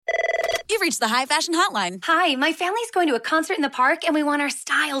You've reached the High Fashion Hotline. Hi, my family's going to a concert in the park, and we want our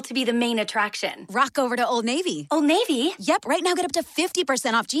style to be the main attraction. Rock over to Old Navy. Old Navy? Yep, right now get up to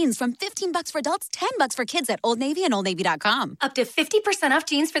 50% off jeans from $15 for adults, $10 for kids at Old Navy and OldNavy.com. Up to 50% off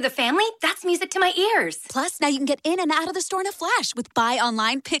jeans for the family? That's music to my ears. Plus, now you can get in and out of the store in a flash with buy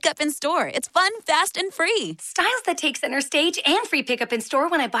online, pick up in store. It's fun, fast, and free. Styles that take center stage and free pickup in store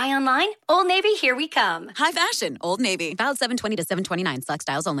when I buy online? Old Navy, here we come. High fashion, Old Navy. Valid 7/20 to 7/29. Select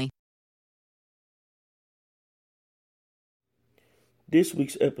styles only. This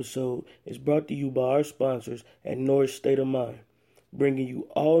week's episode is brought to you by our sponsors at Norris State of Mind, bringing you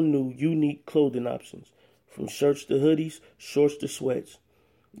all new, unique clothing options, from shirts to hoodies, shorts to sweats.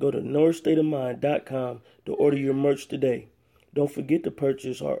 Go to norrisstateofmind.com to order your merch today. Don't forget to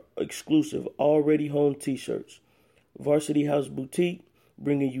purchase our exclusive Already Home t-shirts. Varsity House Boutique,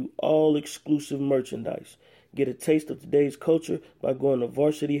 bringing you all exclusive merchandise. Get a taste of today's culture by going to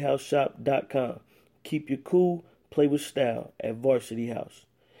varsityhouseshop.com. Keep you cool. Play with style at Varsity House.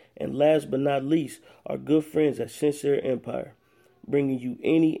 And last but not least, our good friends at Sincere Empire, bringing you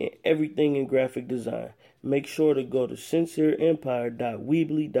any and everything in graphic design. Make sure to go to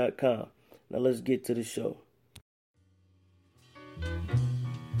sincereempire.weebly.com. Now let's get to the show.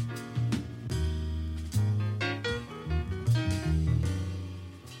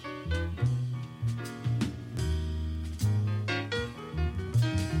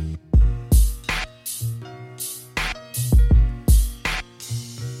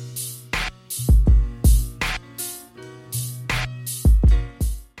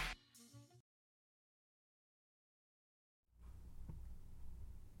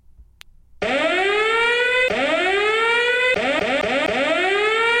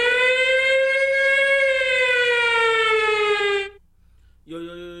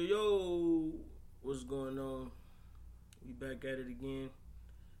 Back at it again.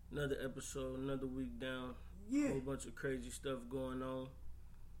 Another episode, another week down. Yeah. A whole bunch of crazy stuff going on.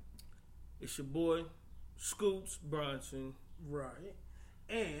 It's your boy, Scoops Bronson. Right.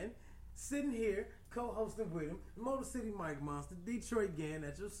 And sitting here, co-hosting with him, Motor City Mike Monster, Detroit Gang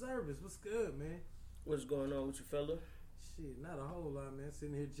at your service. What's good, man? What's going on with you, fella? Shit, not a whole lot, man.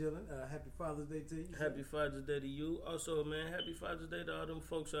 Sitting here chilling. Happy Father's Day to you. Happy Father's Day to you. Also, man, happy Father's Day to all them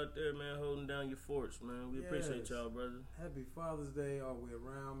folks out there, man, holding down your forts, man. We appreciate y'all, brother. Happy Father's Day all the way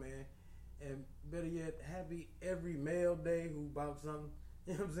around, man. And better yet, happy every male day who about something.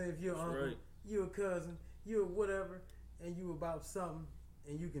 You know what I'm saying? If you're an uncle, you're a cousin, you're whatever, and you about something,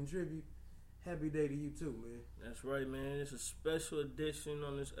 and you contribute, happy day to you too, man. That's right, man. It's a special edition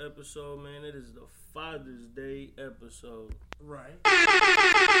on this episode, man. It is the Father's Day episode. Right.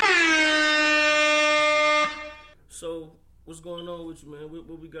 So, what's going on with you, man?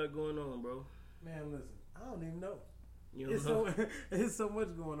 What we got going on, bro? Man, listen, I don't even know. You don't know? It's so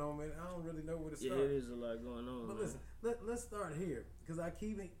much going on, man. I don't really know where to start. Yeah, it is a lot going on, But man. listen, let's start here. Because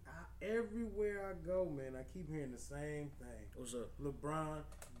everywhere I go, man, I keep hearing the same thing. What's up? LeBron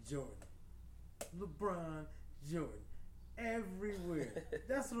Jordan. Everywhere.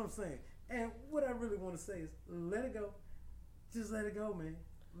 That's what I'm saying. And what I really want to say is, let it go. Just let it go, man.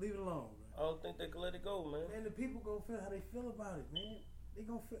 Leave it alone, man. I don't think they can let it go, man. Man, the people gonna feel how they feel about it, man.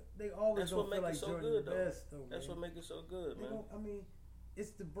 They always gonna feel like Jordan the best, though. That's what makes it so good, man.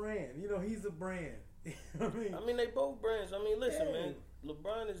 It's the brand. You know, he's a brand. I mean, they both brands. I mean, listen, man.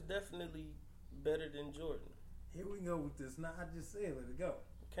 LeBron is definitely better than Jordan. Here we go with this. Now, I just said let it go.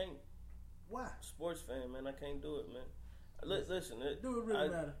 Can't. Why? Sports fan, man. I can't do it, man. Listen, do it really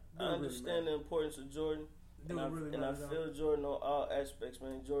matter? I understand the importance of Jordan. I feel Jordan on all aspects,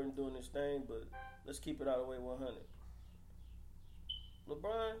 man. Jordan doing his thing, but let's keep it all the way 100.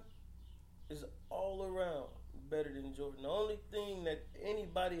 LeBron is all around better than Jordan. The only thing that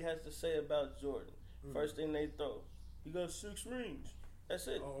anybody has to say about Jordan, first thing they throw, he got 6 rings. That's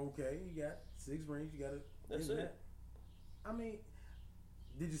it. Oh, okay. You got 6 rings. You got it. That's it. That. I mean,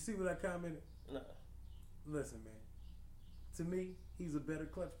 did you see what I commented? Nah. Listen, man. To me, he's a better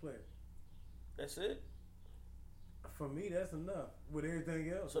clutch player. That's it. For me, that's enough. With everything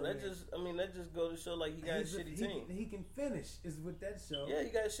else. So that just goes to show like he got a shitty team. He can finish. Is what that shows. Yeah, he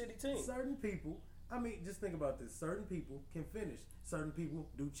got a shitty team. Certain people. I mean, just think about this. Certain people can finish. Certain people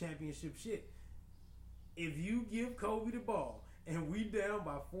do championship shit. If you give Kobe the ball and we down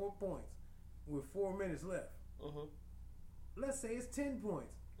by 4 points with 4 minutes left, let's say it's 10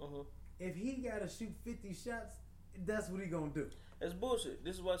 points. If he got to shoot 50 shots, that's what he gonna do. That's bullshit.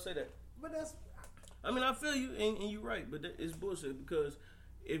 This is why I say that. But that's. I mean, I feel you, and you're right, but it's bullshit because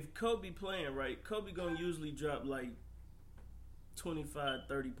if Kobe playing right, Kobe gonna usually drop like 25,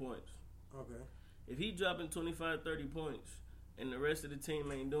 30 points. Okay. If he dropping 25, 30 points and the rest of the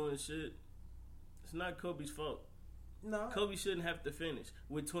team ain't doing shit, It's not Kobe's fault. No. Kobe shouldn't have to finish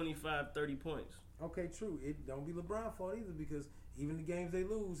with 25, 30 points. Okay, true. It don't be LeBron's fault either because even the games they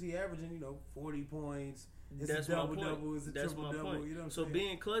lose, he averaging 40 points. It's That's a my double-double. point. It's a That's my triple-double. point. You know what I'm so saying?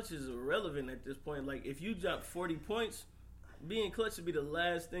 being clutch is irrelevant at this point. Like, if you drop 40 points, being clutch should be the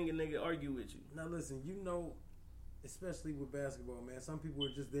last thing a nigga argue with you. Now listen, especially with basketball, man, some people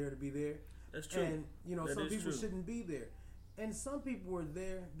are just there to be there. That's true. And, That some is people true. shouldn't be there. And some people are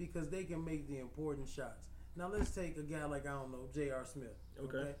there because they can make the important shots. Now let's take a guy like, I don't know, J.R. Smith.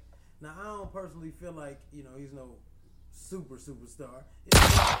 Okay. Now I don't personally feel like, he's no superstar.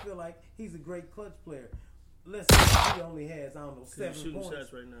 I feel like he's a great clutch player. Let's say he only has, 7 He's shooting points.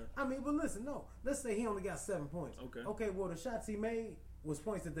 shots right now. I mean, but listen, no. Let's say he only got 7 points. Okay. Okay, well, the shots he made was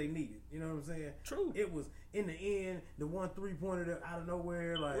points that they needed. You know what I'm saying? True. It was, in the end, the one 3-pointer out of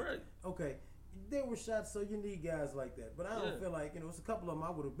nowhere. Like, Right. Okay, there were shots, so you need guys like that. But I don't feel like, it's a couple of them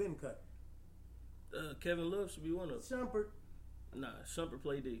I would have been cut. Kevin Love should be one of them. Shumpert. Nah, Shumpert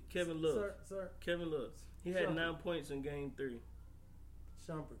played D. Kevin Love. Sir. Kevin Love. He had Shumpert. 9 points in game 3.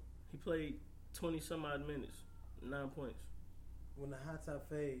 Shumpert. He played 20-some-odd minutes. 9 points. When the hot top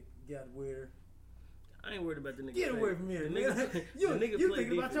fade got weird. I ain't worried about the nigga. Get fade. away from here, The man. nigga, You the nigga play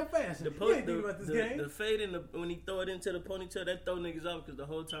thinking about defense. your fashion. The You ain't thinking about this game. The fade and when he throw it into the ponytail, that throw niggas off because the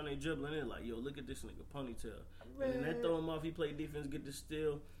whole time they dribbling in, like, yo, look at this nigga ponytail. And then that throw him off. He played defense, get the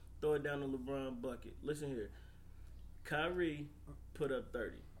steal, throw it down to LeBron bucket. Listen here, Kyrie put up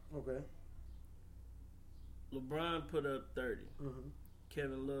 30. Okay. LeBron put up 30. Mm-hmm.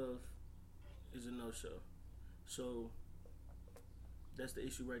 Kevin Love is a no-show. So that's the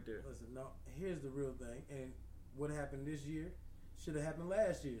issue right there. Listen, no, here's the real thing. And what happened this year should have happened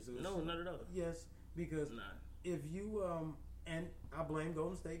last year. So No, not at all. Yes, because Nah. if you and I blame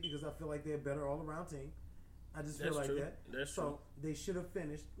Golden State because I feel like they're a better all-around team. I just feel That's like true. that. That's so true. they should have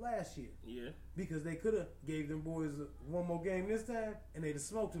finished last year Yeah. because they could have gave them boys one more game this time and they'd have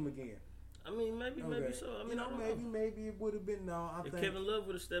smoked them again. I mean, maybe Okay. so. I mean, I don't know. maybe it would have been no. I If think Kevin Love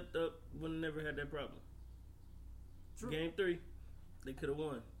would have stepped up, would have never had that problem. True. Game 3, they could have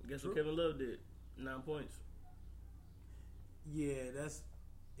won. Guess True. what Kevin Love did? 9 points. Yeah, that's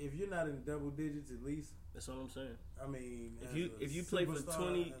if you're not in double digits at least. That's all I'm saying. I mean, If you play for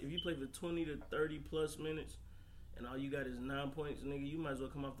superstar, 20 to 30 plus minutes, and all you got is 9 points, nigga, you might as well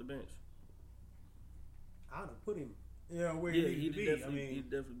come off the bench. I'd have put him. Where Yeah, he he needed to be.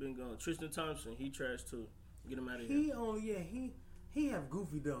 definitely been gone. Tristan Thompson, he trash too. Get him out of here. He have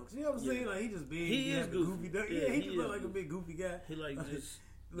goofy dunks. You know what I'm Yeah. saying? Like he just big. He is have the goofy. dunk. Yeah, Yeah, he he just is look like a goofy. big goofy guy. He like just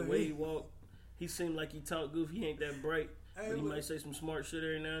the Look, way he walk. He seemed like he talk goofy. He ain't that bright, Hey, but he look. might say some smart shit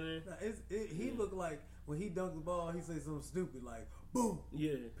every now and then. He look like when he dunked the ball, he say something stupid like "boom,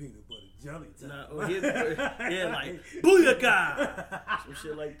 Yeah. peanut butter jelly time." Nah, or like booyaka, some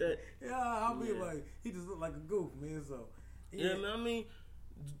shit like that. Yeah, I mean, Yeah. like he just look like a goof, man. So Yeah, man. I mean,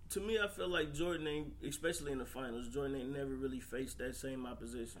 to me, I feel like Jordan ain't, especially in the finals, Jordan ain't never really faced that same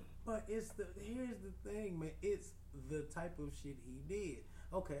opposition. But here's the thing, man. It's the type of shit he did.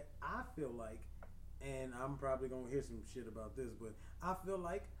 Okay, I feel like, and I'm probably gonna hear some shit about this, but I feel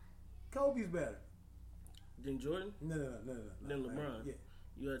like Kobe's better. Then Jordan, No. then LeBron. Yeah.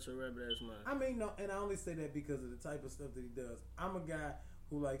 You got your rabbit ass mind. I mean, no, and I only say that because of the type of stuff that he does. I'm a guy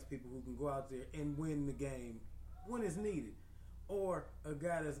who likes people who can go out there and win the game when it's needed, or a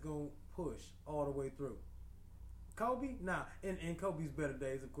guy that's gonna push all the way through. Kobe, nah, in Kobe's better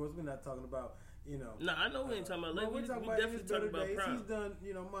days, of course, we're not talking about, Nah, I know we ain't talking about no, late. we're We talking about in his definitely talking better about days. prime.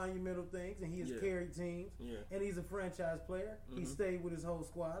 He's done, monumental things, and he has Yeah. carried teams, Yeah. and he's a franchise player. He stayed with his whole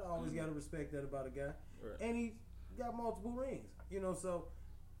squad. I always got to respect that about a guy. Right. And he got multiple rings, so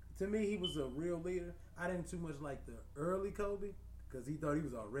to me, he was a real leader. I didn't too much like the early Kobe because he thought he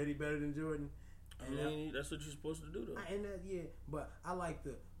was already better than Jordan. I mean, that's what you're supposed to do, though. But I like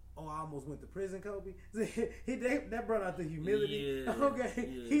the I almost went to prison, Kobe. That brought out the humility. Yeah, Okay,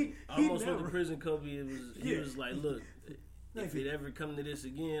 yeah. he almost never, went to prison, Kobe. He Yeah. was like, look, if you. it ever come to this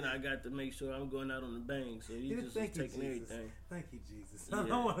again, I got to make sure I'm going out on the bang. So he just was Thank you, taking Jesus. everything. Thank you, Jesus. Yeah. I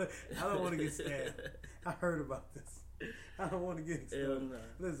don't want to get stabbed. I heard about this. I don't want to get stabbed. Hell nah.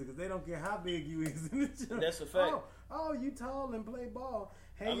 Listen, because they don't care how big you is in the gym. That's a fact. Oh, you tall and play ball.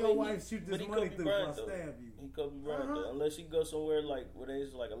 Hey, I your mean, wife shoot but this he money Kobe through Bryant, if I though. stab you. He Kobe Bryant, Uh-huh. though. Unless he goes somewhere like where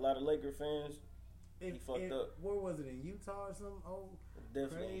there's like a lot of Laker fans, he fucked up. Where was it, in Utah or something? Oh,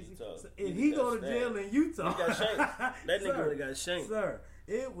 Definitely crazy. Utah. So if he go to got jail stabbed. in Utah, He got shanked. That nigga Sir, would've got shanked. Sir,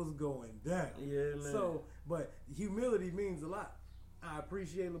 it was going down. Yeah, man. So, but humility means a lot. I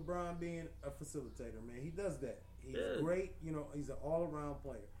appreciate LeBron being a facilitator, man. He does that. He's great. He's an all-around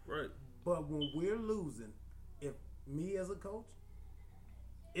player. Right. But when we're losing, if me as a coach,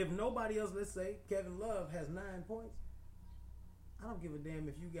 If nobody else, let's say Kevin Love has 9 points, I don't give a damn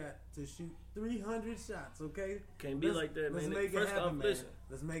if you got to shoot 300 shots, okay? Can't be like that, man. Let's make First it happen, off, man. listen.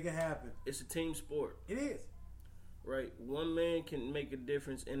 Let's make it happen. It's a team sport. It is. Right? One man can make a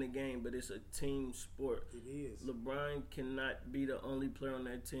difference in a game, but it's a team sport. It is. LeBron cannot be the only player on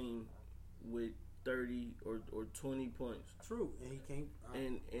that team with 30 or 20 points. True. And he can't.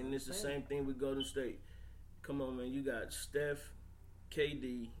 And it's the same thing with Golden State. Come on, man. You got Steph,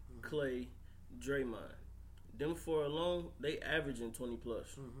 KD, Clay, Draymond. Them four alone, they averaging 20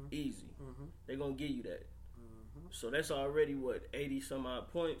 plus. Easy. They're going to give you that. So that's already, 80 some odd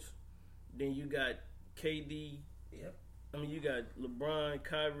points. Then you got KD. Yep. I mean, you got LeBron,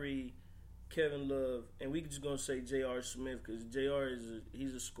 Kyrie, Kevin Love, and we just going to say J.R. Smith because J.R.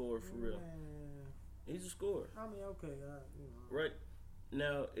 he's a scorer for real. Man. He's a scorer. I mean, okay. Right.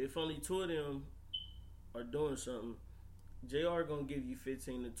 Now, if only two of them are doing something, JR gonna give you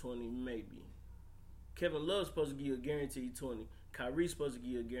 15 to 20, maybe. Kevin Love's supposed to give you a guaranteed 20. Kyrie's supposed to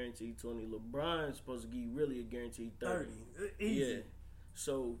give you a guaranteed 20. LeBron's supposed to give you really a guaranteed 30. Easy. Yeah.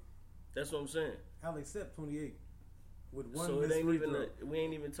 So that's what I'm saying. I'll accept 28 with one So it missed ain't free even throw. we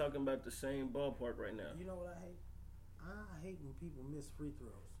ain't even talking about the same ballpark right now. You know what I hate? I hate when people miss free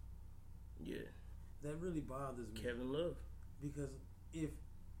throws. Yeah. That really bothers me. Kevin Love. Because if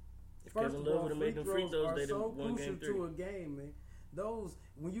Kevin of Love all, would've made them free throws, are they'd have so won crucial game 3. to a game, man. Those,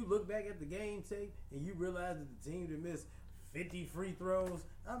 when you look back at the game tape and you realize that the team that missed 50 free throws,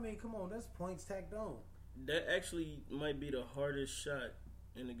 I mean, come on, that's points tacked on. That actually might be the hardest shot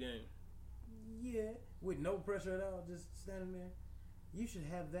in the game. Yeah, with no pressure at all, just standing there. You should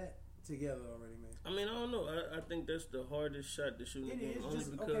have that together already, man. I mean, I don't know. I think that's the hardest shot to shoot in the It game. is Only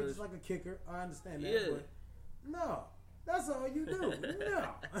just because okay, just like a kicker. I understand that, Yeah. but no, that's all you do.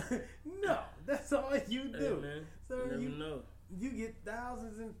 No, that's all you do. Hey, man, Sir, you never know. You get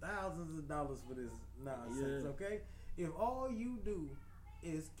thousands and thousands of dollars for this nonsense. Yeah. Okay, if all you do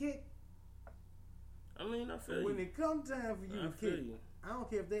is kick, I mean, I feel when you. it come time for you I to feel kick, you. I don't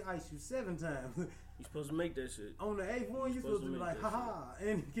care if they ice you 7 times. You're supposed to make that shit. On the 8th one, you're supposed to be make like, that ha,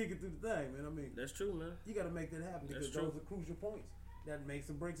 and kick it through the thing, man. I mean, That's true, man. you got to make that happen That's because true. those are crucial points that makes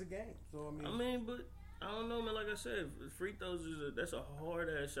or breaks a game. So I mean, but I don't know, man. Like I said, free throws that's a hard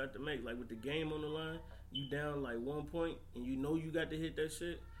ass shot to make. Like with the game on the line, you down like 1 point, and you know you got to hit that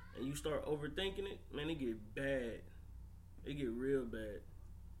shit, and you start overthinking it. Man, it get bad. It get real bad.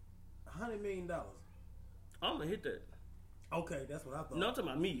 $100 million. I'm gonna hit that. Okay, that's what I thought. No, I'm talking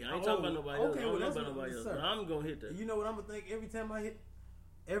about me. I ain't talking about nobody else. okay, I don't well, know that's about what- nobody else. sir. But I'm gonna hit that. You know what I'm gonna think every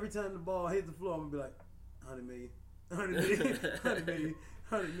time the ball hits the floor, I'm gonna be like, 100 million, 100 million, 100 million,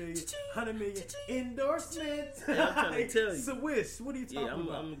 100 million, 100 million. Endorsements. Yeah, I'm trying to tell you. Swish. What are you talking Yeah, I'm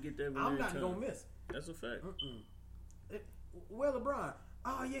about? gonna get that. I'm every not time. gonna miss. That's a fact. Where LeBron?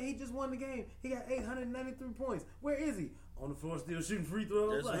 Oh yeah, he just won the game. He got 893 points. Where is he? On the floor, still shooting free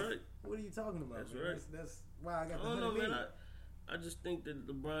throws. That's like, right. What are you talking about? That's man? right. That's why I got I the don't 100 know, million. man. I just think that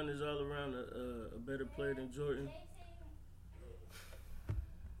LeBron is all around a better player than Jordan.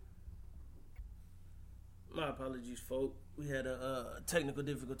 My apologies, folk. We had a technical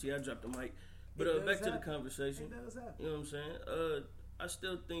difficulty. I dropped the mic. But It does back to the happen. conversation. It does happen. You know what I'm saying? I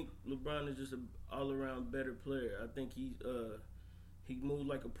still think LeBron is just an all-around better player. I think he moves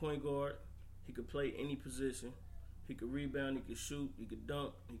like a point guard. He could play any position. He could rebound. He could shoot. He could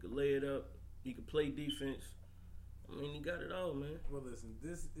dunk. He could lay it up. He could play defense. I mean, he got it all, man. Well, listen,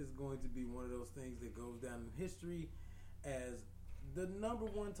 this is going to be one of those things that goes down in history as the number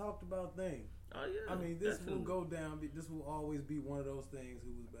one talked about thing. Oh yeah. I mean, this definitely. will go down. This will always be one of those things.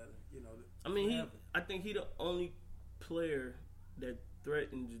 Who was better? You know. I mean, forever. I think he the only player that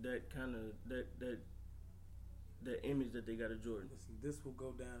threatens that kind of that image that they got of Jordan. Listen, this will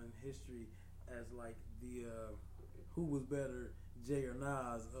go down in history as like the who was better, Jay or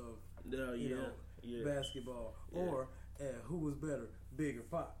Nas of you know, basketball, Yeah. or who was better, Big or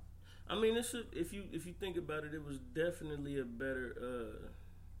Pop. I mean, if you think about it, it was definitely a better.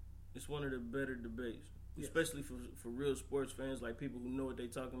 It's one of the better debates, Yes. especially for real sports fans, like people who know what they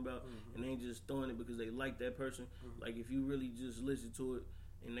talking about, and they ain't just throwing it because they like that person. Like if you really just listen to it,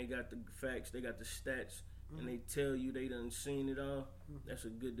 and they got the facts, they got the stats, and they tell you they done seen it all. That's a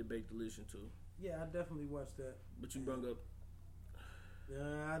good debate to listen to. Yeah, I definitely watched that. But you brought up,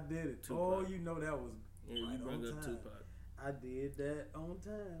 Yeah, I did it. Tupac. Oh, you know that was yeah, right you brought on up time. Tupac. I did that on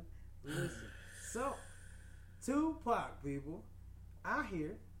time. Listen, so Tupac, people, I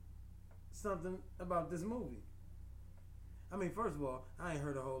hear something about this movie. I mean, first of all, I ain't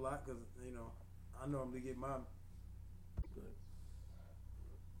heard a whole lot because you know I normally get my. Good.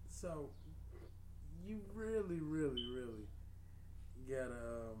 So you really, really, really got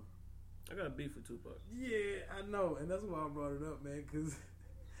I got beef with Tupac. Yeah, I know, and that's why I brought it up, man, because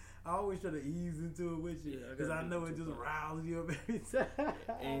I always try to ease into it with you, because I know it just riles you up every time.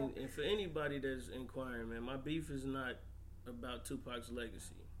 And for anybody that's inquiring, man, my beef is not about Tupac's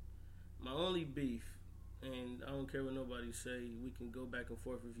legacy. My only beef, and I don't care what nobody say, we can go back and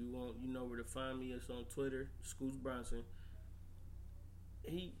forth if you want. You know where to find me. It's on Twitter, Scoots Bronson.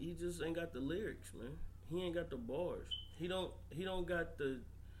 He just ain't got the lyrics, man. He ain't got the bars. He don't got the.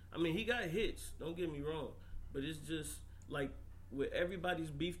 I mean, he got hits. Don't get me wrong, but it's just like with everybody's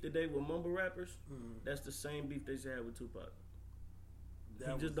beef today with mumble rappers. Mm-hmm. That's the same beef they had with Tupac.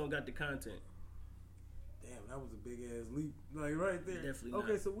 He just don't got the content. Damn, that was a big ass leap, like right there. Definitely.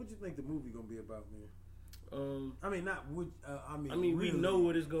 Okay, not. So what you think the movie gonna be about, man? I mean, not what. I mean, really, we know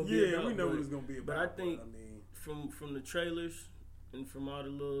what it's gonna be about. Yeah, we know what it's gonna be about. But I think from the trailers and from all the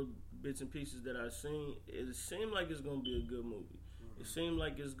little bits and pieces that I've seen, it seemed like it's gonna be a good movie. Mm-hmm. It seemed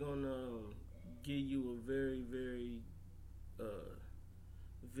like it's gonna give you a very, very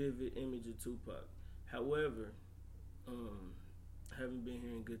vivid image of Tupac. However, I haven't been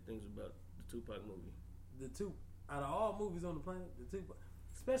hearing good things about the Tupac movie. Out of all movies on the planet, the Tupac,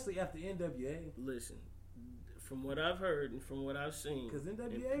 especially after NWA. Listen, from what I've heard and from what I've seen, because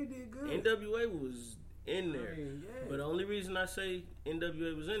NWA did good. NWA was in there, yeah. But the only reason I say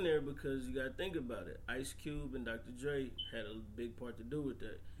NWA was in there because you got to think about it. Ice Cube and Dr. Dre had a big part to do with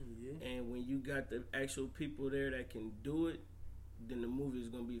that. Yeah. And when you got the actual people there that can do it, then the movie is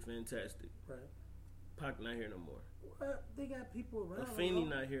gonna be fantastic. Right. Pac not here no more. What? They got people around. Afeni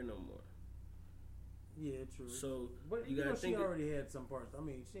not here no more. Yeah, true. So but you gotta think she already had some parts. I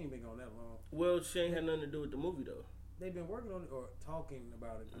mean, she ain't been gone that long. Well, she ain't had nothing to do with the movie though. They've been working on it or talking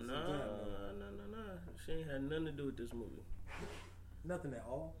about it. Nah. She ain't had nothing to do with this movie. Nothing at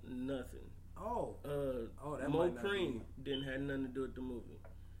all. Nothing. Oh. That Mo Cream didn't have nothing to do with the movie.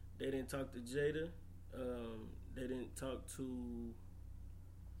 They didn't talk to Jada. They didn't talk to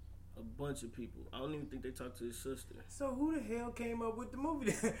a bunch of people. I don't even think they talked to his sister. So who the hell came up with the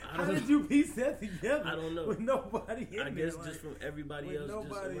movie? How did you piece that together? I don't know. With nobody in there. I guess just from everybody else just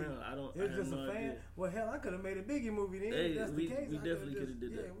around. It was just a fan. Idea. Well, hell, I could have made a Biggie movie then. Hey, if that's the case. We definitely could have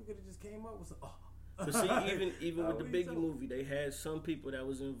did that. Yeah, we could have just came up with some. But see, even with the Biggie movie, they had some people that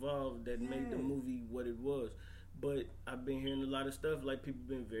was involved that made the movie what it was. But I've been hearing a lot of stuff like people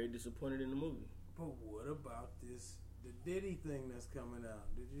been very disappointed in the movie. But what about this? The Diddy thing that's coming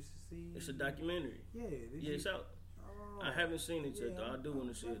out. Did you see? It's a documentary. Yeah. It's out. I haven't seen it yet, though. I do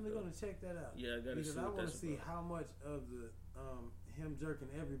want to see it, though. I'm definitely going to check that out. Yeah, I got to see it. Because I want to see how much of the him jerking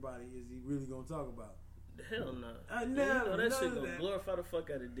everybody is he really going to talk about. Hell no. That shit going to glorify the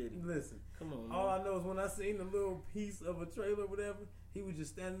fuck out of Diddy. Listen. Come on, man. All I know is when I seen a little piece of a trailer or whatever, he was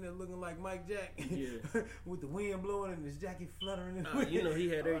just standing there looking like Mike Jack. Yeah. With the wind blowing and his jacket fluttering. He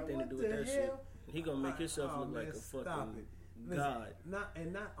had everything to do with that shit. He going to make himself look like a fucking... Listen, God.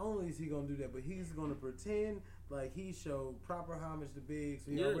 Not only is he gonna do that, but he's gonna pretend like he showed proper homage to Big,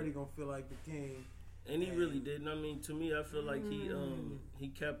 so he already gonna feel like the king. And he really didn't. I mean, to me, I feel like he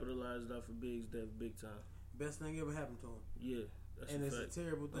capitalized off of Big's death big time. Best thing ever happened to him. Yeah, that's and a it's fact. A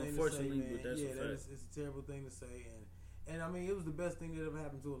terrible thing to say, man. But that's a fact. It's a terrible thing to say, and I mean, it was the best thing that ever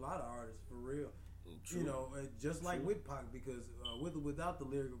happened to a lot of artists for real. True. You know, just like with Pac, because with or without the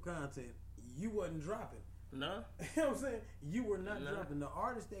lyrical content, you wasn't dropping. No. You know what I'm saying? You were not dropping. The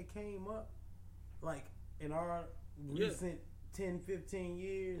artists that came up, like in our recent 10, 15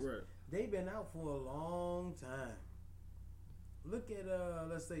 years, they've been out for a long time. Look at,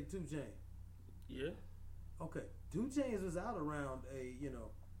 let's say, 2 Chainz. Yeah. Okay. 2 Chainz was out around a,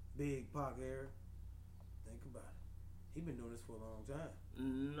 Big Pac era. Think about it. He been doing this for a long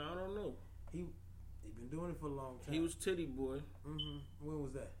time. No, I don't know. He been doing it for a long time. He was Titty Boy. Mm-hmm. When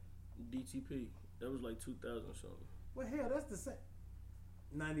was that? DTP. That was like 2000 something. Well, hell, that's the same.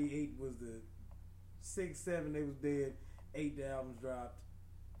 98 was the 6, 7. They was dead. 8 the albums dropped.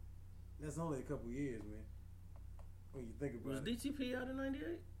 That's only a couple years, man. When you think about it. Was DTP out in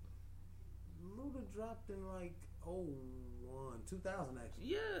 98? Luda dropped in like 2000 actually.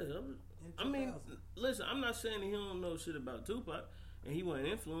 Yeah. I mean, listen, I'm not saying that he don't know shit about Tupac and he wasn't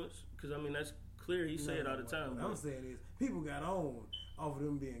influenced, because I mean that's clear. He say it all the time. What I'm saying is people got on off of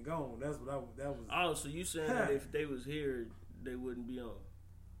them being gone. That's what that was. Oh, so you saying that if they was here, they wouldn't be on?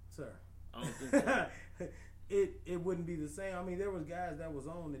 Sir, I don't think so. It wouldn't be the same. I mean, there was guys that was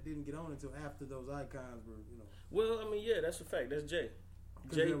on that didn't get on until after those icons were, Well, I mean, yeah, that's a fact. That's Jay.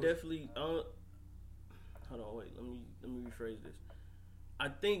 Jay definitely. Hold on, wait. Let me rephrase this. I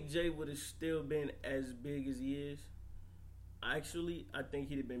think Jay would have still been as big as he is. Actually, I think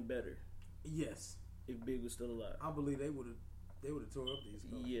he'd have been better. Yes. If Big was still alive. I believe they would have. they would have tore up the East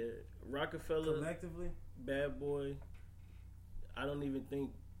Coast. Yeah, Rockefeller, Collectively, Bad Boy. I don't even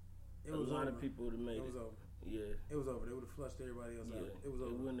think it a was lot over. of people would have made It it. was over. Yeah. It was over. They would have flushed everybody else out. It was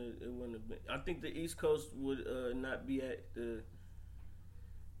over. It wouldn't have been. I think the East Coast would not be at the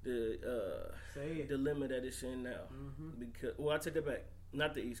Say it. limit that it's in now. Because I take it back.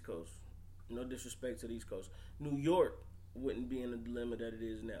 Not the East Coast. No disrespect to the East Coast. New York wouldn't be in the dilemma that it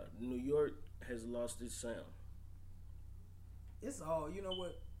is now. New York has lost its sound. It's all, you know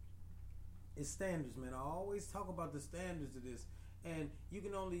what? It's standards, man. I always talk about the standards of this, and you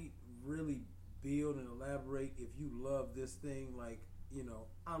can only really build and elaborate if you love this thing. Like, you know,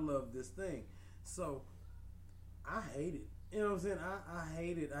 I love this thing, so I hate it. You know what I'm saying? I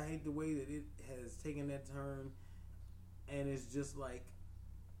hate it. I hate the way that it has taken that turn, and it's just like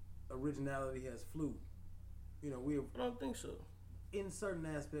originality has flew. You know, I don't think so. in certain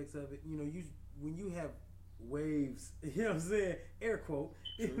aspects of it. You know, when you have waves, you know what I'm saying? Air quote.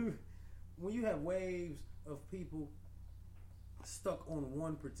 When you have waves of people stuck on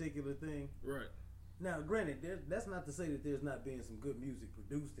one particular thing. Right. Now, granted, that's not to say that there's not being some good music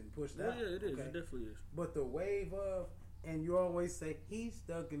produced and pushed out. Yeah, it is. Okay? It definitely is. But the wave of, and you always say, he's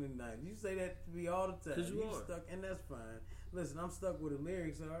stuck in the 90s. You say that to me all the time. 'Cause you He's are. stuck, and that's fine. Listen, I'm stuck where the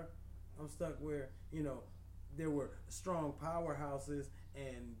lyrics are. I'm stuck where, you know, there were strong powerhouses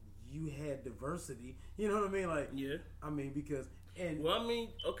and you had diversity. You know what I mean? Like, Yeah. I mean, because, and Well, I mean,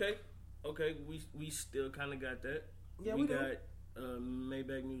 okay, we still kind of got that. Yeah, we we do. got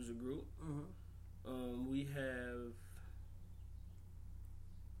Maybach Music Group. Mhm. We have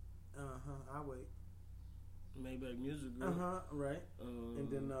I wait. Maybach Music Group. Right. Um, And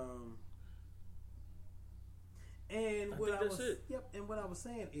then I what think I that's was it. Yep, and what I was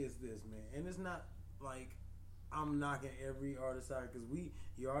saying is this, man. And it's not like I'm knocking every artist out because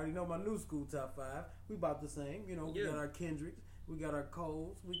you already know my new school top 5. We about the same, you know. We Yeah. got our Kendricks, we got our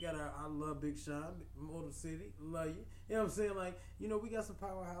Coles, we got our I love Big Sean, Motor City, love you. You know what I'm saying? Like, you know, we got some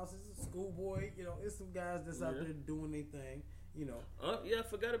powerhouses, Schoolboy, you know, it's some guys that's out Yeah. there doing their thing, you know. yeah, I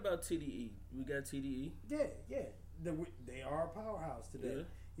forgot about TDE. We got TDE. Yeah. They are a powerhouse today. Yeah.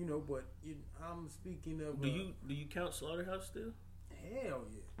 You know, but I'm speaking of Do you count Slaughterhouse still? hell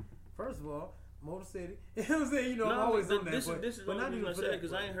yeah. First of all, Motor City. You know what I'm saying? You know, I'm always on that. This but is the but only not reason even I for said that.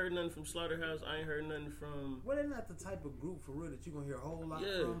 because I ain't heard nothing from Slaughterhouse. I ain't heard nothing from. Well, they're not the type of group for real that you're going to hear a whole lot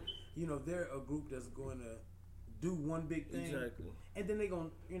Yeah. from. You know, they're a group that's going to do one big thing. Exactly. And then they're going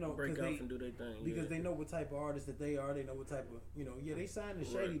to, you know, Break 'cause off and do their thing. because yeah. they know what type of artists that they are. They know what type of, you know, they signed to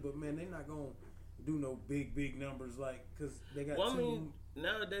Shady, Right. but man, they're not going to do no big numbers like, because they got Well, I two. mean,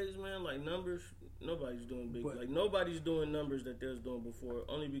 nowadays, man, like numbers, nobody's doing big. But- like nobody's doing numbers that they was doing before,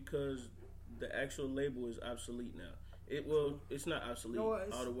 only because the actual label is obsolete now. It's not obsolete No,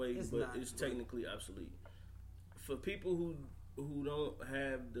 it's- all the way, it's but not, it's but- technically obsolete. For people who don't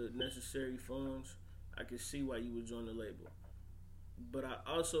have the necessary funds, I can see why you would join the label, but I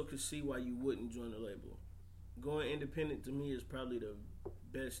also could see why you wouldn't join the label. Going independent to me is probably the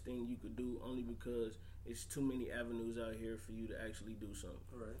best thing you could do, only because it's too many avenues out here for you to actually do something.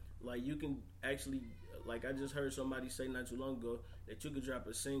 Right. Like you can actually, like I just heard somebody say not too long ago that you could drop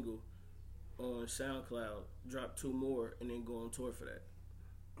a single on SoundCloud, drop 2 more, and then go on tour for that.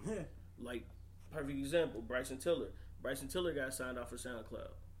 Yeah. Like, perfect example, Bryson Tiller. Bryson Tiller got signed off of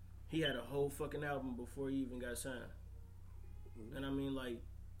SoundCloud. He had a whole fucking album before he even got signed. Mm-hmm. And I mean, like,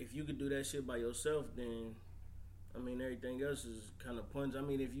 if you could do that shit by yourself, then, I mean, everything else is kind of punch. I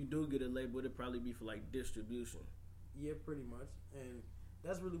mean, if you do get a label, it'd probably be for, like, distribution. Yeah, pretty much. And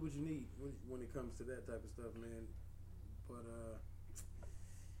that's really what you need when it comes to that type of stuff, man. But,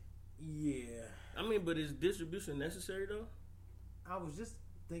 yeah. I mean, but is distribution necessary, though? I was just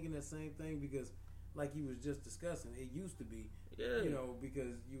thinking that same thing because, like you was just discussing, it used to be, Yeah. you know,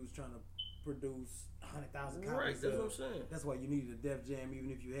 because you was trying to produce 100,000 copies. Right, that's what I'm saying. That's why you needed a Def Jam,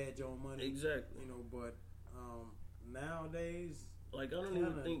 even if you had your own money. Exactly. You know, but nowadays, Like, I don't even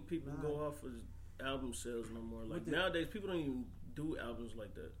Kinda think people not. go off of album sales no more. Like, With the- nowadays, people don't even do albums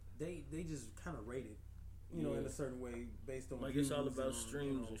like that. they just kind of rate it, you know, in Yeah. a certain way based on Like, it's all views about and,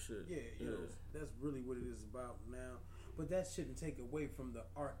 streams you know, and shit. Yeah, you know, that's really what it is about now. But that shouldn't take away from the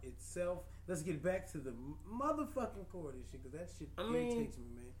art itself. Let's get back to the motherfucking core of this shit, because that shit I mean- irritates me,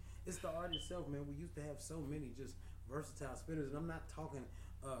 man. It's the art itself, man. We used to have so many just versatile spinners, and I'm not talking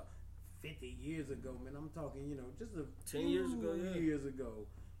 50 years ago, man. I'm talking, you know, just 10 years ago, few yeah. years ago.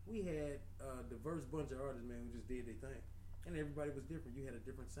 We had a diverse bunch of artists, man, who just did their thing. And everybody was different. You had a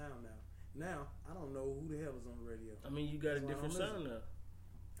different sound now. Now, I don't know who the hell is on the radio. I mean, you got That's a why I different don't sound now.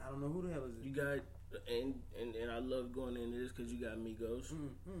 I don't know who the hell is it. You got, and I love going into this because you got Migos.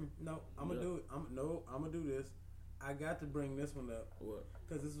 No, I'm gonna Yeah. do it. I'm gonna do this. I got to bring this one up. What?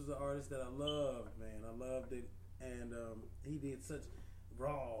 Because this was an artist that I loved, man. I loved it. And he did such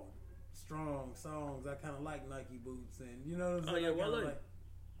raw, strong songs. I kind of like Nike Boots. And you know what I'm saying? Oh, yeah, Wale. Like,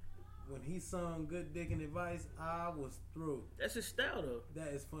 when he sung Good Dick and Advice, I was through. That's his style, though.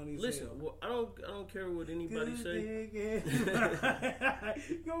 That is funny as Listen, hell. well, I don't care what anybody Good say. dick and-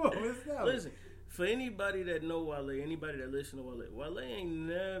 Come on, let's go. Listen, for anybody that know Wale, anybody that listen to Wale ain't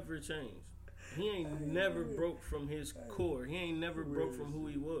never changed. He ain't never broke from his core. He ain't never broke from who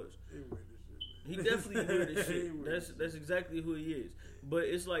he was. He definitely weird as shit. That's exactly who he is. But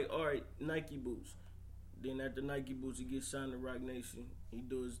it's like, all right, Nike Boots. Then after Nike Boots, he gets signed to Rock Nation. He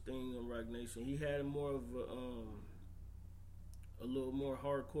do his thing on Rock Nation. He had more of a little more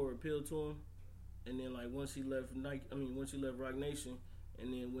hardcore appeal to him. And then like once he left Rock Nation,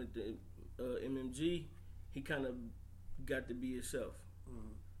 and then went to MMG, he kind of got to be himself,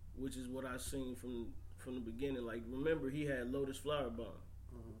 which is what I seen from the beginning. Like remember, he had Lotus Flower Bomb.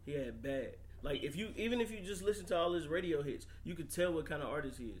 He had Bad. Like even if you just listen to all his radio hits, you could tell what kind of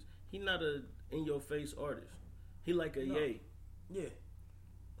artist he is. He not a in your face artist. He like a Ye. Yeah.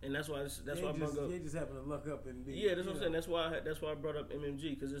 And that's why I brought up. They just happen to luck up and be. Yeah, that's what I'm saying. That's why I brought up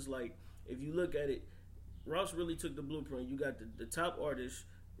MMG, because it's like if you look at it, Ross really took the blueprint. You got the top artists,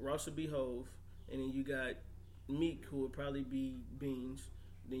 Ross would be Hove, and then you got Meek, who would probably be Beans.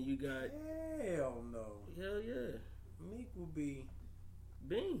 Then you got hell no. Hell yeah. Meek would be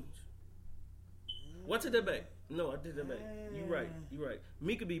Beans. What took that back? No, I did that back. You right.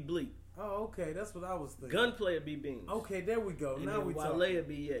 Meek could be Bleak. Oh, okay, that's what I was thinking. Gunplay would be Beans. Okay, there we go. And now then we Wale talking. would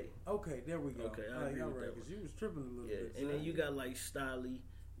be Ye. Okay, there we go. Okay, I agree with that. Because you was tripping a little bit. And then you got like Styley,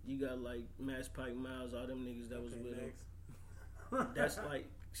 you got like Mass Pike Miles, all them niggas that was with him. That's like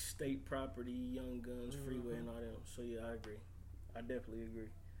state property, Young Guns, Freeway, and all them. So yeah, I agree. I definitely agree.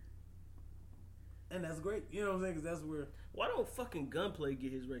 And that's great. You know what I'm saying? Because that's where. Why don't fucking Gunplay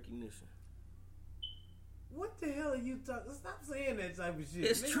get his recognition? What the hell are you talking? Stop saying that type of shit.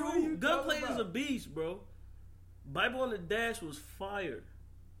 It's Nigga, true. Gunplay is a beast, bro. Bible on the Dash was fire.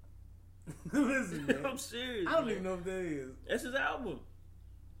 Listen, man. I'm serious. I don't even know if that is. That's his album.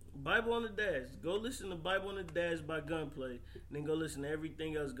 Bible on the Dash. Go listen to Bible on the Dash by Gunplay. Then go listen to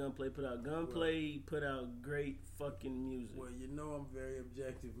everything else Gunplay put out. Gunplay put out great fucking music. Well, you know I'm very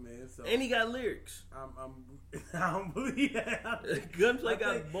objective, man. So and he got lyrics. I don't believe that. Gunplay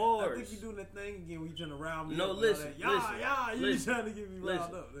got bars. I think you're doing that thing again where you trying to round me up. No, listen. You trying to get me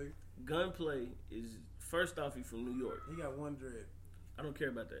riled up, nigga. Gunplay is, first off, he from New York. He got one dread. I don't care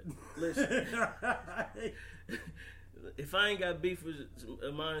about that. Listen. If I ain't got beef with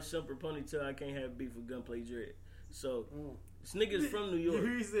mine Simper Ponytail, I can't have beef with Gunplay Dread. So this nigga's from New York.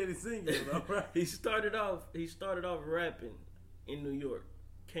 He said he's single though, right? He started off rapping in New York,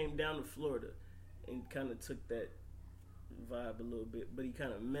 came down to Florida, and kind of took that vibe a little bit, but he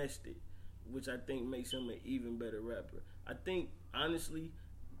kind of meshed it, which I think makes him an even better rapper. I think honestly,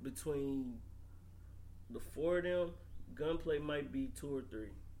 between the four of them, Gunplay might be 2 or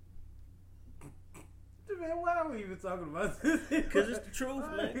 3. Man, why are we even talking about this? Because it's the truth,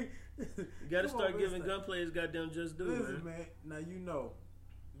 man. You gotta start giving Gunplay his goddamn just due, listen, man. Now you know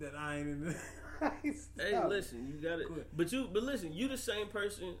that I ain't in the. Hey, listen, you gotta. But listen, you the same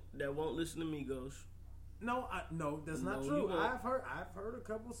person that won't listen to Migos. No, that's not true. I've heard a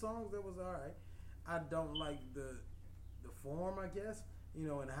couple songs that was alright. I don't like the form, I guess,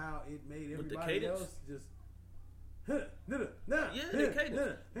 and how it made everybody else just. The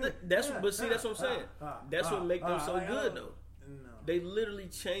cadence. But see, that's what I'm saying. That's what make them so good, though. No. They literally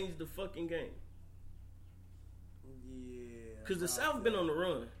changed the fucking game. Yeah. Because the South been on the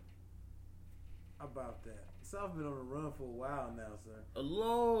run. About that. The South been on the run for a while now, sir. A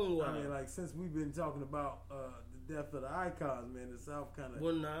long while. I mean, like, since we've been talking about the death of the icons, man, the South kind of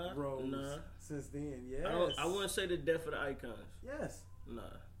rose since then. Yes. I wouldn't say the death of the icons. Yes.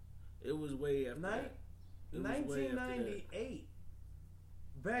 Nah. It was way after that. 1998.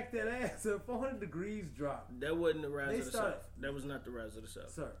 Back that ass up. 400 degrees drop. That wasn't the rise of the South. That was not the rise of the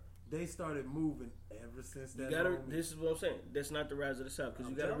South. Sir, they started moving ever since that. This is what I'm saying. That's not the rise of the South. Because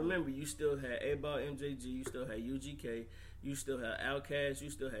you got to remember, you still had A-Ball, MJG, you still had UGK, you still had Outkast, you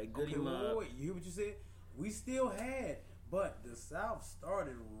still had Goody Mob. Wait. You hear what you said? We still had, but the South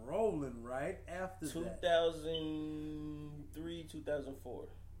started rolling right after 2003, 2004.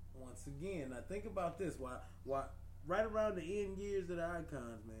 Once again, now think about this. Why right around the end years of the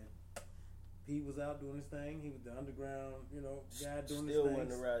icons, man. Pete was out doing his thing. He was the underground, guy doing his thing. Still wasn't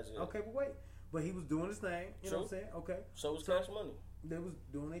the rise yet. Okay, but wait. But he was doing his thing. You know what I'm saying? Okay. So was Cash Money. They was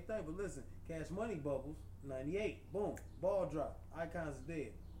doing their thing. But listen, Cash Money bubbles, 98. Boom. Ball drop. Icons is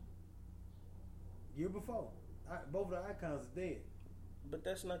dead. Year before. both of the icons are dead. But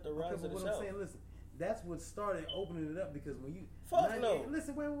that's not the rise of the what South. I'm saying, listen, that's what started opening it up because when you Fuck no.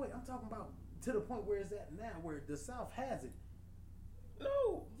 Listen, wait. I'm talking about to the point where it's at now, where the South has it.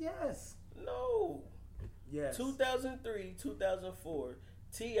 No. Yes. No. Yes. 2003, 2004,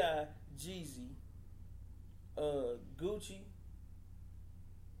 T.I., Jeezy, Gucci,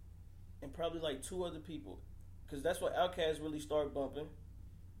 and probably like 2 other people. Because that's what Outkast really started bumping.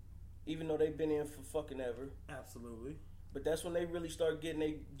 Even though they've been in for fucking ever. Absolutely. But that's when they really started getting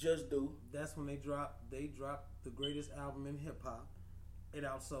they just do. That's when they dropped the greatest album in hip hop. It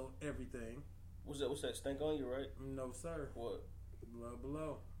outsold everything. What's that? Stank on You, right? No, sir. What? Love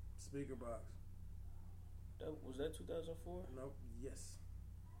Below. Speaker Box. Was that 2004? Nope. Yes.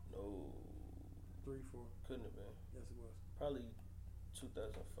 No. 3, 4. Couldn't have been. Yes, it was. Probably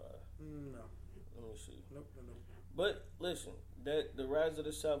 2005. No. Let me see. Nope. No. But listen, that the rise of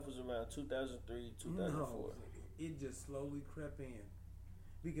the South was around 2003, 2004. No. It just slowly crept in.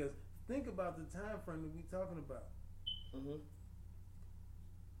 Because think about the time frame that we talking about. Mm-hmm.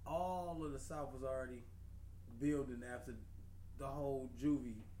 All of the South was already building after the whole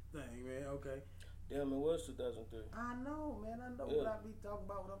juvie thing, man. Okay. Damn, it was 2003. I know, man. I know Yeah. what I be talking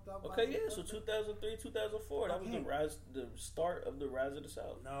about. What I'm talking about. Okay, yeah. So 2003, 2004. That was the start of the rise of the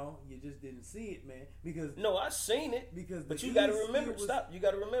South. No, you just didn't see it, man. Because No, I seen it. Because but the you got to East, remember. it was- Stop. You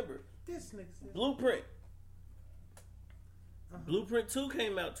got to remember. this nigga said, Blueprint. Blueprint 2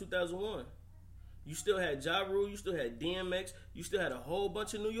 came out 2001. You still had Ja Rule. You still had DMX. You still had a whole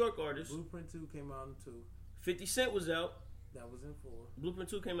bunch of New York artists. Blueprint 2 came out in 2. 50 Cent was out. That was in 4. Blueprint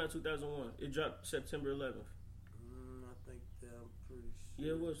 2 came out 2001. It dropped September 11th. I think that I'm pretty sure.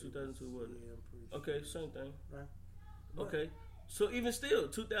 Yeah, it was 2002, wasn't it? Yeah, I'm pretty sure. Okay, same thing. Right. But Okay. So even still,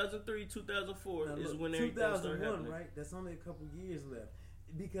 2003, 2004 now is look, when everything started 2001, happening. right? That's only a couple years left.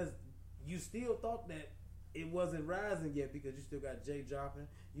 Because you still thought that it wasn't rising yet because you still got Jay dropping.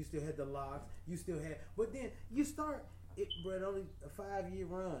 You still had the Locks. You still had... But then you start... It, bro, only a 5-year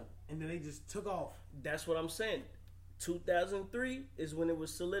run. And then they just took off. That's what I'm saying. 2003 is when it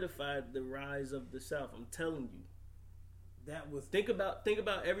was solidified, the rise of the South. I'm telling you. That was... Think about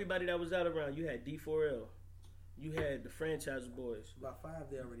everybody that was out around. You had D4L. You had the Franchise Boys. By 5,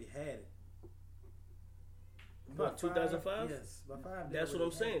 they already had it. What, 2005? Yes, by 5. they That's what I'm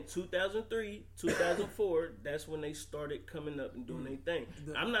already had saying. 2003, 2004, that's when they started coming up and doing their thing.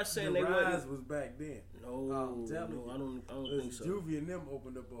 I'm not saying the they rise wasn't. was back then. No, I'm telling no, you. I don't Listen, think so. Juvie and them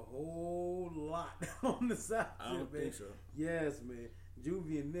opened up a whole lot on the South. I don't man. think so. Yes, man.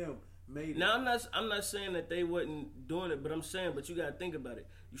 Juvie and them made Now it. I'm not saying that they wasn't doing it, but I'm saying, but you gotta think about it.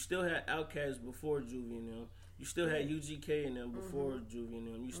 You still had Outkast before Juvie and them. You still had UGK and them before Juvie and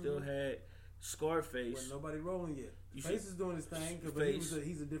them. You still had Scarface. Wasn't nobody rolling yet. You Face should- is doing his thing, but Face.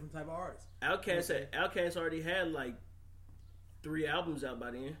 he's a different type of artist. Outkast already had like 3 albums out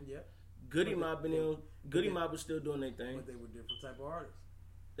by then. Yep. Goody But Mob they- been in. Goody they- Mob was still doing their thing. But they were different type of artists.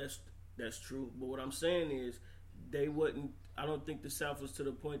 That's true. But what I'm saying is, they wasn't. I don't think the South was to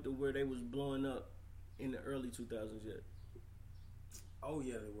the point to where they was blowing up in the early 2000s yet. Oh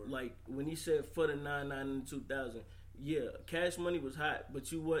yeah, they were. Like when he said for the 99 in 2000, yeah, Cash Money was hot,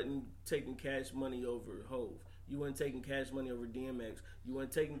 but you wasn't taking Cash Money over Hove. You weren't taking Cash Money over DMX. You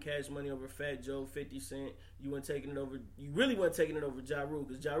weren't taking Cash Money over Fat Joe, 50 Cent. You weren't taking it over. You really weren't taking it over Ja Rule,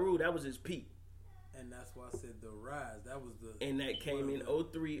 because Ja Rule, that was his peak. And that's why I said the rise. That was the. And that came in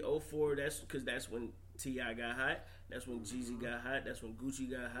 03, 04. That's when T.I. got hot. That's when Jeezy got hot. That's when Gucci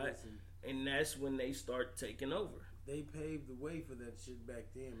got hot. Listen. And that's when they start taking over. They paved the way for that shit back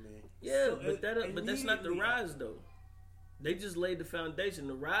then, man. Yeah, So, but that's not the immediately- rise though. They just laid the foundation.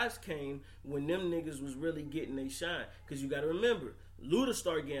 The rise came when them niggas was really getting they shine. Cause you got to remember, Luda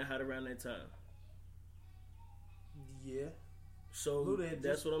started getting hot around that time. Yeah. So Luda had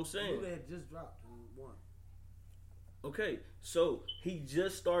that's just- what I'm saying. Luda had just dropped and won. Okay, so he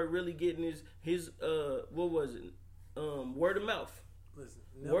just started really getting his what was it? Word of Mouth. Listen,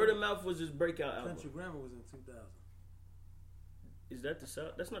 Word of Mouth was his breakout album. Country Grammar was in 2000. Is that the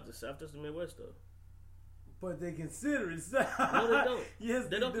South? That's not the South. That's the Midwest though. But they consider it South. No, they don't. Yes,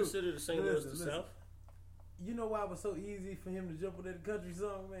 They don't do. consider the St. Louis the South. You know why it was so easy for him to jump on that country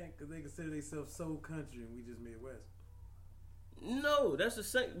song, man? Because they consider themselves so country and we just Midwest. No, that's the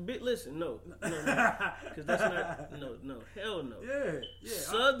same. Listen, no, because that's not. No, hell no. Yeah.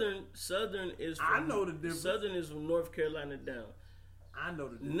 Southern is. From, I know the difference. Southern is from North Carolina down. I know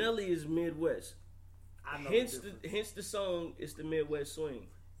the difference. Nelly is Midwest. I know Hence the difference. hence the song is the Midwest swing.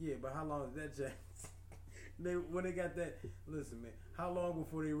 Yeah, but how long did that change? When they got that, listen, man. How long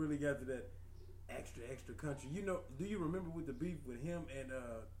before they really got to that extra country? You know, do you remember with the beef with him and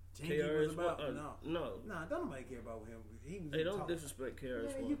KRS was about? No. Nah, don't nobody care about him. He was Hey, don't disrespect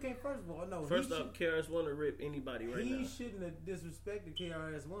KRS-One. Man, you can't. First of all, no. First off, KRS-One to rip anybody right now. He shouldn't have disrespected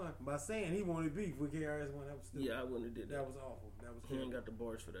KRS-One by saying he wanted beef with KRS-One. That was stupid. Yeah, I wouldn't have did that. That was awful. That was. He ain't got the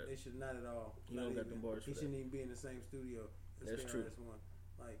bars for that. They should not at all. He don't got the bars for He that. shouldn't even be in the same studio as That's KRS-One. true.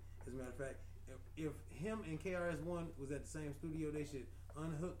 Like, as a matter of fact, if him and KRS-One was at the same studio, they should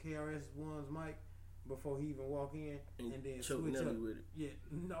unhook KRS-One's mic before he even walk in, and then choke switch Nelly up. with it. Yeah,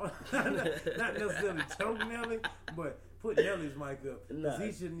 no, not necessarily choke Nelly, but put Nelly's mic up. Nah,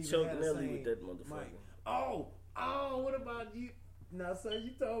 he shouldn't even choke have the Nelly same with that motherfucker. mic. Oh, what about you? Now, sir,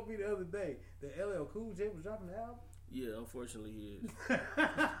 you told me the other day that LL Cool J was dropping the album. Yeah, unfortunately he is.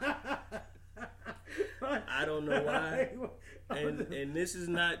 I don't know why. And this is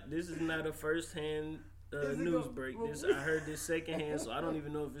not a first hand news break. I heard this secondhand, so I don't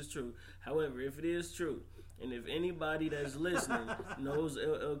even know if it's true. However, if it is true, and if anybody that's listening knows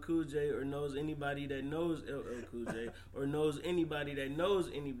LL Cool J, or knows anybody that knows LL Cool J, or knows anybody that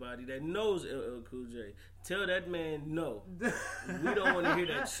knows anybody that knows LL Cool J, tell that man no. We don't want to hear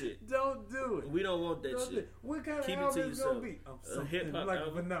that shit. Don't do it. We don't want that shit. What kind Keep of album it to is yourself. gonna be? A hip-hop like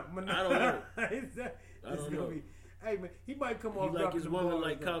album? I don't know. It's don't gonna know. be. Hey man, he might come He off like dropping his the woman bars,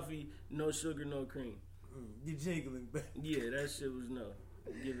 like though. coffee, no sugar, no cream. You're jingling, baby. Yeah, that shit was no.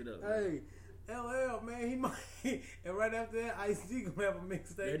 Give it up. Hey, LL, man, he might. And right after that, Ice-T gonna have a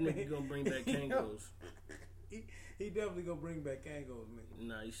mixtape. That nigga man. gonna bring back Kangos. He definitely gonna bring back Kangos, man.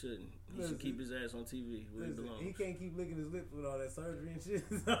 Nah, he shouldn't. He Listen, should keep his ass on TV where he belongs. He can't keep licking his lips with all that surgery and shit.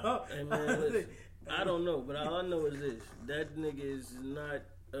 Hey man, listen, I don't know, but all I know is this: that nigga is not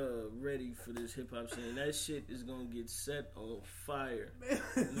ready for this hip hop scene. That shit is gonna get set on fire.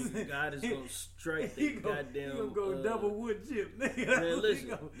 Nigga, God is gonna strike the goddamn. He gonna go double wood chip, nigga. Man,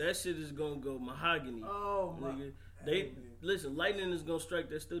 listen, that shit is gonna go mahogany. Oh my. Nigga. Listen, lightning is gonna strike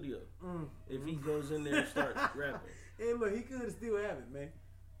that studio if he goes in there and start rapping. Hey, look, he could still have it, man.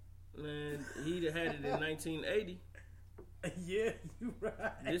 Man, he'd have had it in 1980. Yeah, you right.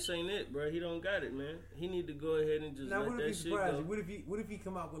 This ain't it, bro. He don't got it, man. He need to go ahead and just Now, let what if he that shit surprise go. you? What if he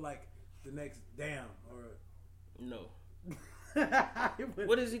come out with like the next Damn or? No.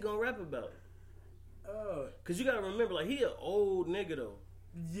 What is he gonna rap about? Cause you gotta remember, like, he an old nigga though.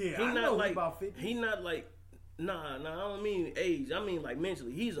 Yeah, He I not know like he about 50. he not like. Nah, I don't mean age. I mean like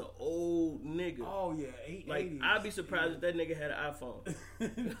mentally. He's an old nigga. Oh yeah, Like 80s. I'd be surprised if that nigga had an iPhone.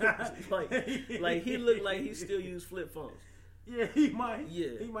 like he looked like he still use flip phones. Yeah, he might. Yeah,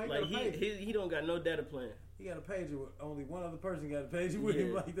 he might. like got a pager. he don't got no data plan. He got a pager with only one other person got a pager with Yeah.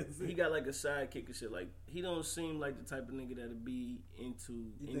 him. Like that's it. He got like a sidekick and shit. Like he don't seem like the type of nigga that'd be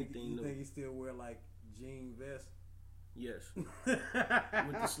into anything you new. think he still wear like jean vest? Yes, with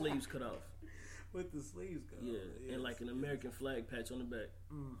the sleeves cut off. With the sleeves cut Yeah, off. Yes. and like an American flag patch on the back.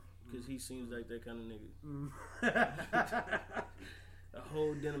 Because he seems like that kind of nigga. A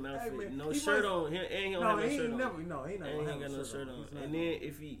whole denim outfit, man, no he shirt might- on. He ain't gonna No, have no he shirt ain't on. never. No, he not And gonna he have ain't got a no shirt on. He's not And gonna- then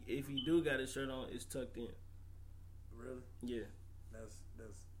if he do got a shirt on, it's tucked in. really, Yeah, that's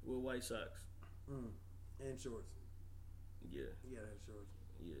with white socks. and shorts. Yeah, He gotta have shorts.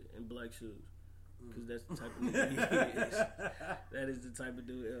 yeah, and black shoes. Because that's the type of nigga he is. That is the type of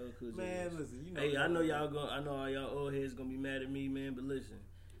dude LL Cool J Man, is. listen, you know. Hey, I know all y'all old heads gonna be mad at me, man. But listen,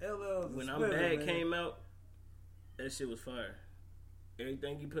 LL's when a I'm spitter, Bad man. came out, that shit was fire.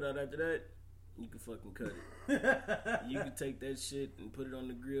 Everything you put out after that, you can fucking cut it. You can take that shit and put it on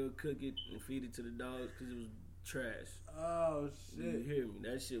the grill, cook it, and feed it to the dogs because it was trash. Oh You shit! hear me?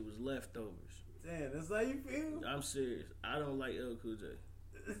 That shit was leftovers. Damn, that's how you feel. I'm serious. I don't like LL Cool J.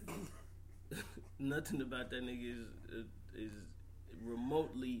 Nothing about that nigga is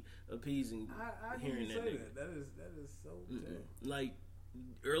remotely appeasing. I can hearing say that nigga. that. That is so. Bad. Like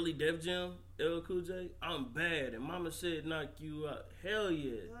early Def Jam, LL Cool J, I'm bad, and Mama said knock you out. Hell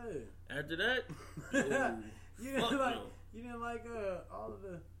yeah. Hey. After that, You fuck didn't like no. you didn't like all of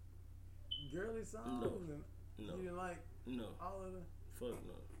the girly songs No. and No. you didn't like No, all of the fuck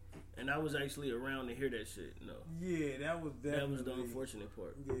no. And I was actually around to hear that shit. No, yeah, that was definitely that was the unfortunate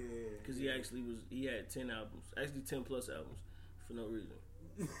part. Yeah, Because he had 10 albums, actually 10 plus albums, for no reason.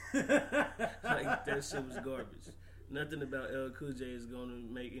 Like that shit was garbage. Nothing about LL Cool J is gonna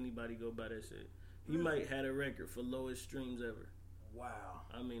make anybody go buy that shit. He might had a record for lowest streams ever. Wow,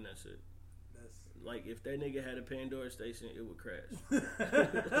 I mean that shit. that's Like if that nigga had a Pandora station, it would crash.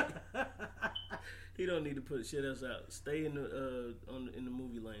 He don't need to put shit else out. Stay in the in the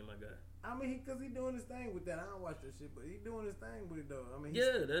movie lane, my guy. I mean, because he doing his thing with that. I don't watch that shit, but he doing his thing with it though. I mean,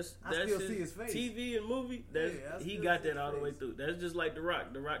 Yeah, that's still see his face. TV and movie. That's Yeah, I he still got see that his all the way face. through. That's just like The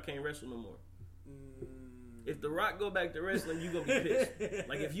Rock. The Rock can't wrestle no more. If The Rock go back to wrestling, you gonna be pissed.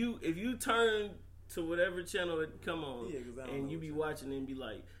 Like if you turn to whatever channel it come on, and you be watching and be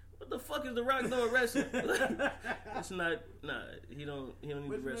like, what the fuck is The Rock doing wrestling? It's not. Nah, he don't need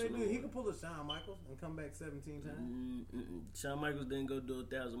to wrestle. No he can pull a Shawn Michaels and come back 17 times. Shawn Michaels didn't go do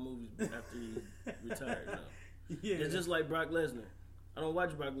 1,000 movies after he retired. No. Yeah. It's just like Brock Lesnar. I don't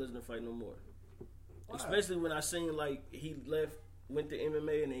watch Brock Lesnar fight no more. Why? Especially when I seen like he went to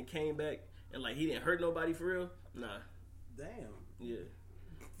MMA and then came back and like he didn't hurt nobody for real. Nah. Damn. Yeah.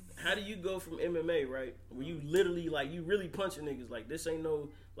 How do you go from MMA, right, where you literally, like, you really punching niggas? Like, this ain't no,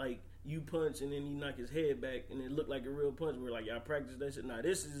 like, you punch and then you knock his head back and it look like a real punch where, like, y'all practice that shit. Nah,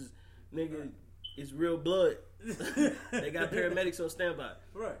 this is, nigga, it's real blood. They got paramedics on standby.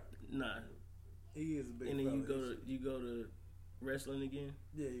 Right. Nah. He is a big And then fella. you go to wrestling again?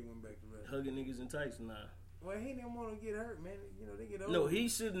 Yeah, he went back to wrestling. Hugging niggas in tights? Nah. Well, he didn't want to get hurt, man. You know, they get old. No, he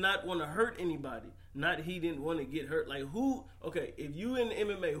should not want to hurt anybody. Not he didn't want to get hurt. Like, who, okay, if you in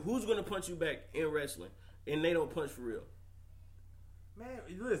MMA, who's going to punch you back in wrestling? And they don't punch for real. Man,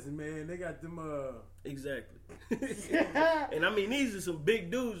 listen, man, they got them, Exactly. And I mean, these are some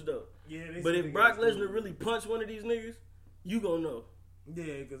big dudes, though. Yeah, but if Brock Lesnar really punched one of these niggas, you gonna know.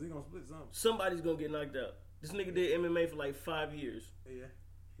 Yeah, because he gonna split something. Somebody's gonna get knocked out. This nigga did MMA for like 5 years.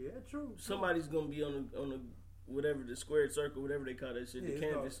 Yeah, true. Somebody's gonna be on a whatever, the squared circle, whatever they call that shit, the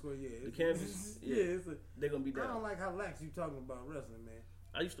canvas. The canvas. Yeah, they're gonna be down. I don't like how lax you talking about wrestling, man.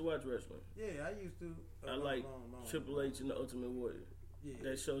 I used to watch wrestling. Yeah, I used to. I like Triple H and the Ultimate Warrior. Yeah.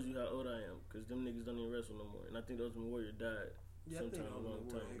 That shows you how old I am, because them niggas don't even wrestle no more. And I think the Ultimate Warrior died sometime a long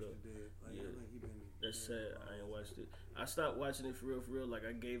time ago. That's sad. I ain't watched it. I stopped watching it for real. Like,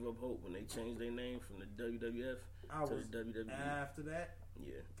 I gave up hope when they changed their name from the WWF to the WWE. After that,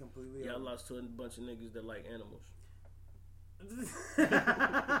 yeah, completely. Yeah, I lost to a bunch of niggas that like animals.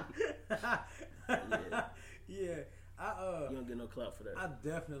 Yeah. You don't get no clout for that. I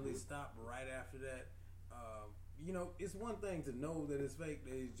definitely stopped right after that. You know, it's one thing to know that it's fake,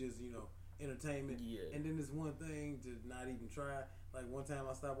 that it's just, you know, entertainment. Yeah. And then it's one thing to not even try. Like, one time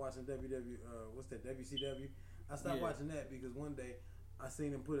I stopped watching WCW. I stopped watching that because one day I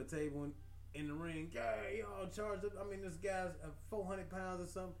seen him put a table in the ring. Yeah, y'all charged up. I mean, this guy's 400 pounds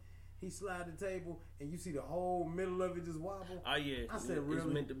or something. He slide the table, and you see the whole middle of it just wobble. Oh, yeah. I said, really?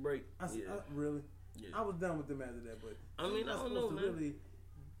 It's meant to break. I said, really? Yeah. I was done with them after that, but I mean, I don't know, man. Really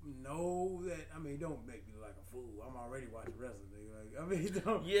know that. I mean, don't make me like a fool. I'm already watching wrestling, nigga. Like, I mean,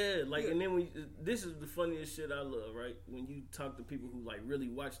 don't. Yeah, like, and then this is the funniest shit I love, right? When you talk to people who like really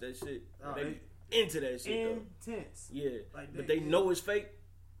watch that shit, they into that shit. Intense. Though. Yeah, like but they know it's fake.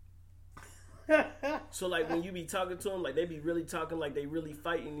 So like when you be talking to them, like they be really talking like they really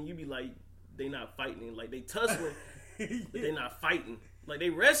fighting, and you be like, they not fighting, like they tussling, but they not fighting. Like they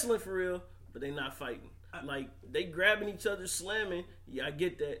wrestling for real, but they not fighting. Like they grabbing each other, slamming. Yeah, I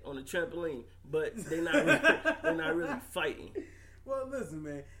get that on the trampoline, but they not really fighting. Well, listen,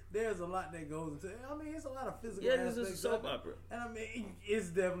 man. There's a lot that goes into it. I mean, it's a lot of physical aspects. Yeah, this is a soap opera. And I mean, it's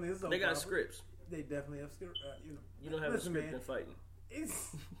definitely a soap opera. They got scripts. They definitely have scripts. You don't have a script in fighting.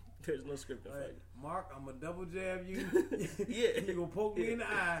 There's no script in fighting. Mark, I'm going to double jab you. Yeah. You're going to poke me in the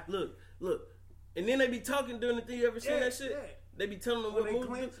eye. Look. And then they be talking during the thing. You ever seen that shit? Yeah. They be telling them what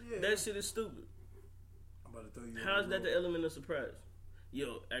moves. That shit is stupid. I'm about to throw you. How's that the element of surprise?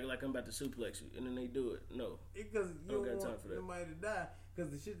 Yo, act like I'm about to suplex you, and then they do it. No. Because you don't want somebody to die.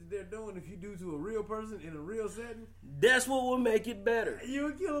 Because the shit that they're doing, if you do to a real person in a real setting, that's what will make it better. You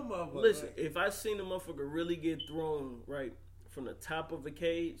would kill a motherfucker. Listen, if I seen a motherfucker really get thrown, right, from the top of a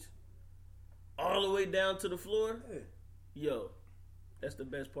cage all the way down to the floor, yo, that's the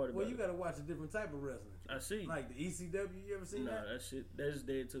best part about it. Well, you got to watch a different type of wrestling. I see. Like the ECW, you ever seen that? Nah, that shit, that's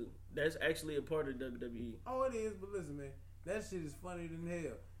dead too. That's actually a part of WWE. Oh, it is, but listen, man, that shit is funnier than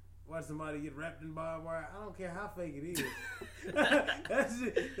hell. Watch somebody get wrapped in barbed wire. I don't care how fake it is. That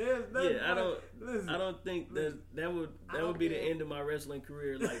shit, there's nothing. Yeah, I don't think that would be the end of my wrestling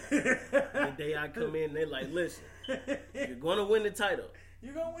career. Like the day I come in, they're like, listen, you're gonna win the title.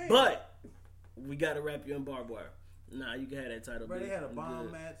 You're gonna win, but we gotta wrap you in barbed wire. Nah, you can have that title. But they had a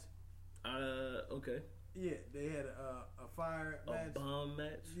bomb match. Okay. Yeah, they had a fire match. A bomb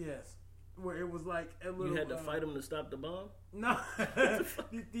match. Yes. Where it was like a little. You had to fight him to stop the bomb? No.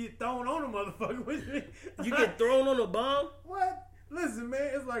 You thrown on a motherfucker. What you mean? You get thrown on a bomb? What? Listen,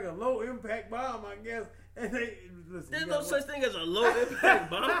 man, it's like a low impact bomb, I guess. And there's no such thing as a low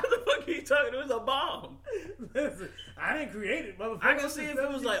impact bomb. What the fuck are you talking about? It was a bomb. Listen, I didn't create it, motherfucker. I can see if it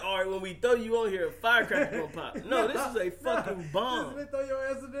was like, all right, when we throw you on here, a firecracker gonna pop. No, this is a fucking bomb. Listen, they throw your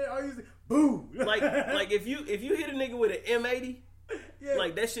ass in there, all you say, boom. like if you hit a nigga with an M80, Yeah.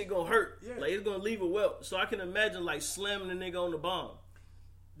 Like that shit gonna hurt. Yeah. Like it's gonna leave a welt. So I can imagine like slamming the nigga on the bomb.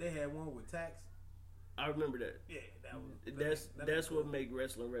 They had one with tax. I remember that. Yeah, that was. That's what make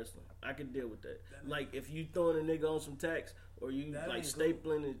wrestling. I can deal with that. Like if you throwing a nigga on some tacks or you That like ain't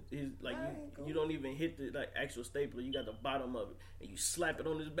stapling his like That ain't cool. you don't even hit the like actual stapler. You got the bottom of it and you slap it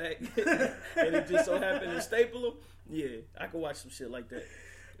on his back and it just so happened to staple him. Yeah, I can watch some shit like that.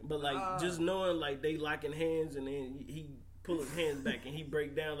 But like just knowing like they locking hands and then he pull his hands back and he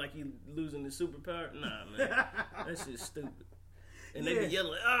break down like he losing his superpower. Nah, man, that shit's stupid. And they be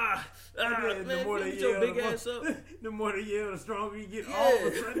yelling, man, the more they get yell, your big ass up. The more they yell, the stronger you get. Yeah. All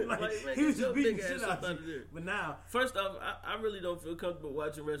of a sudden, like man, he was get your just beating big shit ass out up out of of you. there. But now, First off, I really don't feel comfortable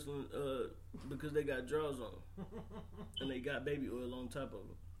watching wrestling because they got drawers on. And they got baby oil on top of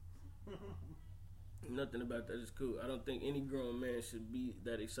them. Nothing about that is cool. I don't think any grown man should be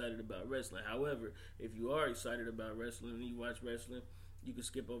that excited about wrestling. However, if you are excited about wrestling and you watch wrestling, you can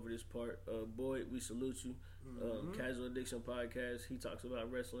skip over this part. Boyd, we salute you. Casual Addiction Podcast, he talks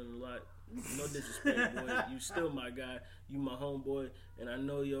about wrestling a lot. No disrespect, Boyd. You still my guy. You my homeboy. And I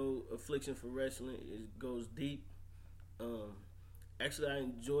know your affliction for wrestling goes deep. Actually, I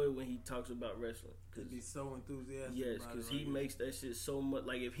enjoy when he talks about wrestling. to be so enthusiastic. Yes, because he makes that shit so much.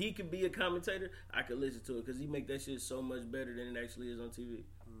 Like, if he could be a commentator, I could listen to it because he make that shit so much better than it actually is on TV.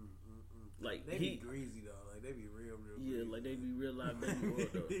 Like they be greasy though. Like they be real. Yeah, greasy. like they be real live baby oil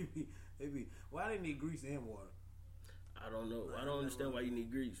though. they be. Why they need grease and water? I don't know. I don't understand why you need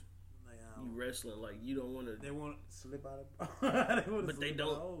grease. Like, You wrestling like you don't want to. They want to slip out of. But they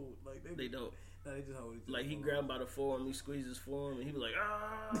don't. Like They don't. No, they just hold each other. Like he grabbed by the forearm, he squeezes his forearm, and he be like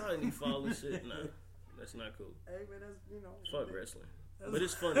and he fall and shit. Nah, that's not cool. Hey man, that's Fuck wrestling. But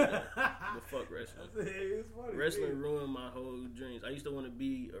it's funny though. But fuck wrestling. It's funny. Wrestling ruined my whole dreams. I used to want to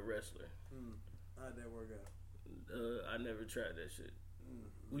be a wrestler. How'd that work out? I never tried that shit.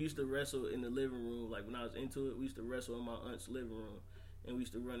 We used to wrestle in the living room. Like when I was into it, we used to wrestle in my aunt's living room, and we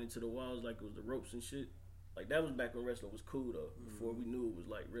used to run into the walls like it was the ropes and shit. Like that was back when wrestling was cool though. Before we knew it was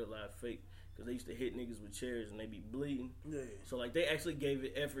like real life fake. Because they used to hit niggas with chairs and they be bleeding. Yeah. So like they actually gave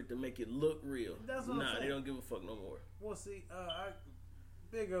it effort to make it look real. That's what I'm saying. They don't give a fuck no more. Well, see,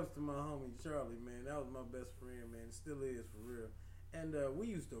 big ups to my homie Charlie, man. That was my best friend, man. It still is for real. And we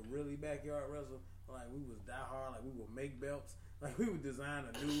used to really backyard wrestle. Like we was die hard. Like we would make belts. Like we would design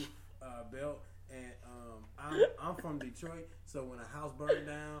a new belt. And I'm from Detroit, so when a house burned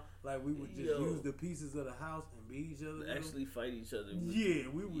down, like we would just use the pieces of the house and beat each other. Actually fight each other. Yeah,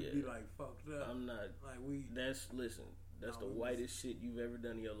 we would be like fucked up. I'm not. Like we. That's the whitest shit you've ever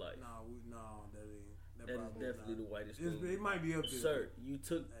done in your life. That is definitely the whitest thing. It might be up there. Sir, you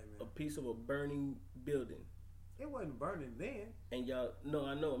took a piece of a burning building. It wasn't burning then. And y'all, no,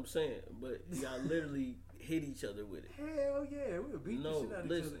 I know I'm saying, but y'all literally hit each other with it. Hell yeah, we would beat the shit out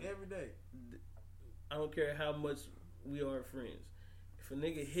of each other every day. I don't care how much we are friends. If a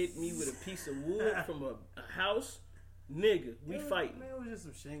nigga hit me with a piece of wood from a house, nigga, we fighting. Man, it was just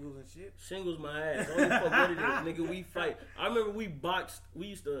some shingles and shit. Shingles my ass. I don't give a fuck what it is, nigga. We fight. I remember we boxed. We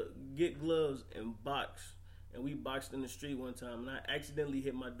used to get gloves and box, and we boxed in the street one time, and I accidentally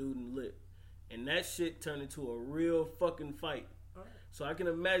hit my dude in the lip, and that shit turned into a real fucking fight. So I can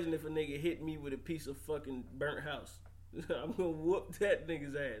imagine if a nigga hit me with a piece of fucking burnt house. I'm gonna whoop that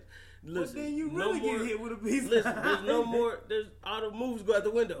nigga's ass. Listen, but then you really get hit with a piece. Listen, there's no more. There's all the moves go out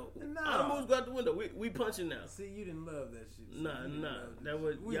the window. No. All the moves go out the window. We punching now. See, you didn't love that shit. Nah. That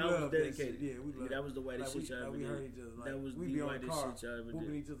was y'all was dedicated. Yeah, we loved that was the whitest shit y'all ever did. Heard each other. That was we the whitest shit y'all ever did.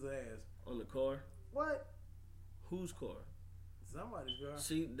 Whooping each other's ass. On the car. What? Whose car? Somebody's car.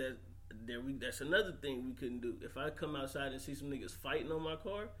 See that's another thing we couldn't do. If I come outside and see some niggas fighting on my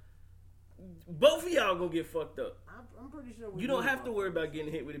car, both of y'all gonna get fucked up. I'm pretty sure you don't have to worry about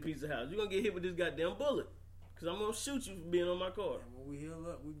getting hit with a piece of house. You're gonna get hit with this goddamn bullet. Cause I'm gonna shoot you for being on my car. And when we heal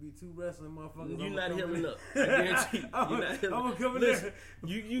up, we be two wrestling motherfuckers. You're not healing up. I guarantee you. You're not healing up. I'm gonna come in Listen,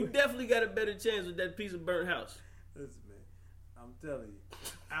 there. You definitely got a better chance with that piece of burnt house. Listen, man. I'm telling you.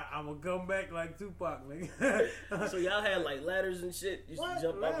 I'm gonna come back like Tupac, nigga. So y'all had like ladders and shit? You used to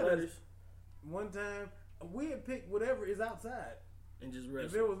jump off ladders? One time, we'd pick whatever is outside. And just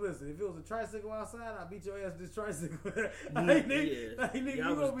wrestle. If it was a tricycle outside, I beat your ass with this tricycle. Nigga, you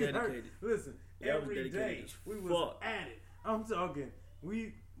gonna be hurt. Listen, y'all every day we was at it. I'm talking.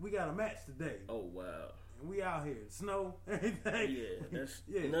 We got a match today. Oh wow. And we out here, snow, everything. Yeah, that's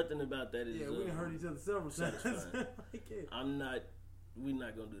nothing about that is. Yeah, we done hurt each other several times. We're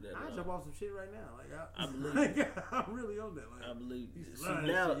not gonna do that. I jump off some shit right now. I believe. I'm really on that. Like, I believe.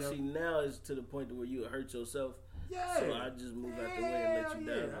 See now it's to the point to where you hurt yourself. Yeah. So I just move out the way and let you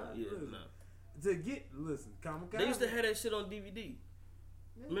down. To listen, Kamikaze. They used to have that shit on DVD.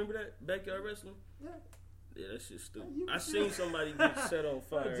 Remember that backyard wrestling? Yeah. Yeah, that shit's stupid. You I see seen that? somebody get set on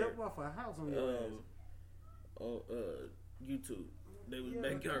fire Jump off a house on your ass. on YouTube. They was Yeah,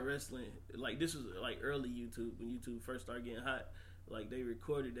 backyard wrestling. Like this was like early YouTube when YouTube first started getting hot. Like they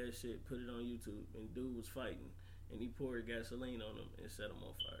recorded that shit, put it on YouTube, and dude was fighting, and he poured gasoline on him and set him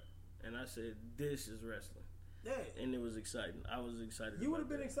on fire. And I said, "This is wrestling." Yeah. And it was exciting. I was excited. You would have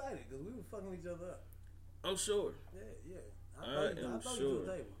been that. excited because we were fucking each other up. I'm sure. Yeah. I am throw you sure. to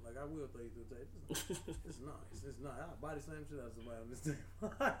the table. Like I will throw you to the table. It's nice. It's not. I'll body slam shit out of somebody on this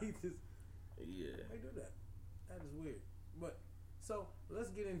table. He just Yeah. they do that. That is weird. But so let's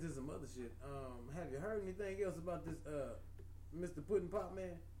get into some other shit. Have you heard anything else about this Mr. Puddin' Pop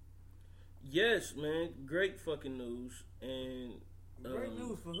man? Yes, man. Great fucking news. And Great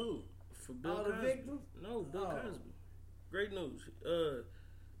news for who? For Bill All the Cosby. victims? No, Bill Oh. Cosby. Great news.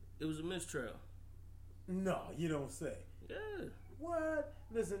 It was a mistrial. No, you don't say. Yeah. What?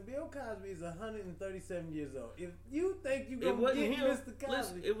 Listen, Bill Cosby is 137 years old. If you think you It gonna wasn't get him. Mr. Cosby,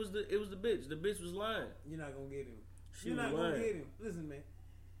 Listen, it was the bitch. The bitch was lying. you're not gonna get him. She You're was not gonna lying. get him. Listen, man.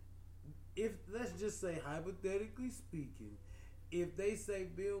 If let's just say hypothetically speaking, if they say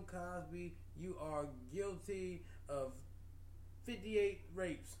Bill Cosby, you are guilty of 58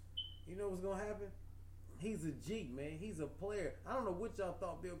 rapes, you know what's gonna happen? He's a G, man. He's a player. I don't know what y'all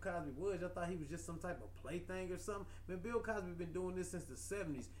thought Bill Cosby was. Y'all thought he was just some type of plaything or something. Man, Bill Cosby been doing this since the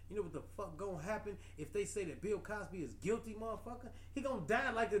 70s. You know what the fuck gonna happen if they say that Bill Cosby is guilty, motherfucker? He gonna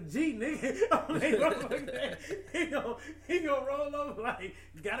die like a G, nigga. I mean, he gonna roll over like,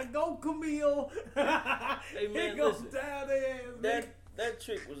 gotta go, Camille. Hey, man, he gonna listen. die their ass, nigga. That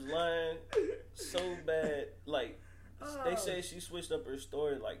chick was lying so bad. Like they Oh. said she switched up her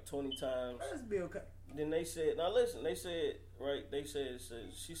story like 20 times. That's Bill Cosby. Then they said, now listen, they said, right, they said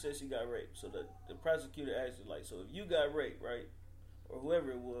she said she got raped. So the prosecutor asked her, like, so if you got raped, right, or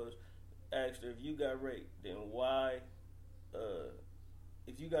whoever it was, asked her, if you got raped, then why,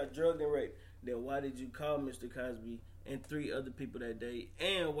 if you got drugged and raped, then why did you call Mr. Cosby and 3 other people that day,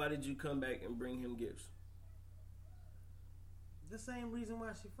 and why did you come back and bring him gifts? The same reason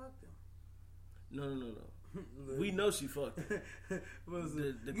why she fucked him. No. We know she fucked him.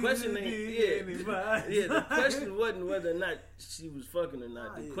 The You question did ain't anybody. yeah. The question wasn't whether or not she was fucking or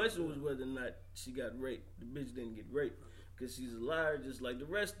not. The yeah. question was whether or not she got raped. The bitch didn't get raped because she's a liar, just like the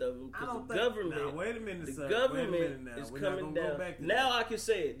rest of them. I Because don't the think. government, Now, wait a minute, the sir. government Wait a minute now. is We're not coming gonna go down. back to Now that. I can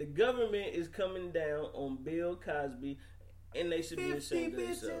say it. The government is coming down on Bill Cosby, and they should be 50 ashamed of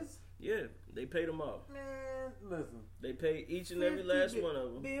bitches. themselves. Yeah, they paid them off. Man, listen. They paid each and every 50 last bi- one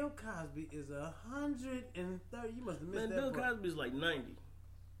of them. Bill Cosby is 130. You must have missed Man, that Bill part. Cosby's like 90.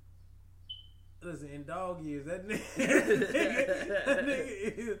 Listen, in dog years, that nigga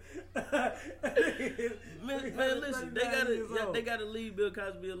is. Man, listen, they gotta leave Bill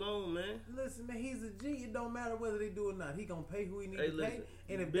Cosby alone, man. Listen, man, he's a G. It don't matter whether they do or not. He gonna pay who he need Hey, to listen,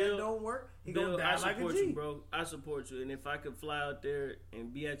 pay, and if Bill- that don't work, he Bill, gonna die I like a support G. you, bro. I support you, and if I could fly out there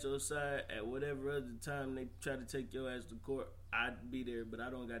and be at your side at whatever other time they try to take your ass to court, I'd be there. But I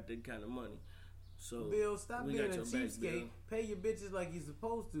don't got that kind of money. So Bill, stop we being got a your back, cheapskate. Bill. Pay your bitches like you're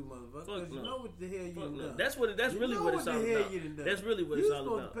supposed to, motherfucker. Fuck Because you no. know what the hell you Fuck done no. done. That's You really know what it's the all hell about. you done done. That's really what You it's all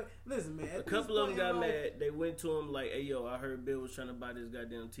supposed to about. pay- Listen, man. A couple of them got mad. They went to him like, "Hey, yo, I heard Bill was trying to buy this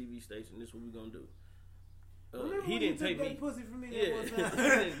goddamn TV station. This what we gonna do." Remember He when didn't you pay took me. that pussy from me Yeah, that one time? he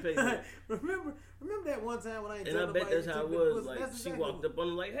didn't pay me. remember that one time when I ain't And I tell bet nobody that's you how it took that was. pussy? Like That's she exactly walked what- up on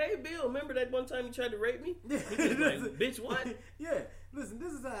him like, "Hey, Bill, remember that one time you tried to rape me?" He was like, "Bitch, what?" Yeah, listen,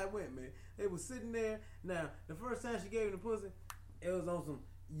 this is how it went, man. They was sitting there. Now, the first time she gave him the pussy, it was on some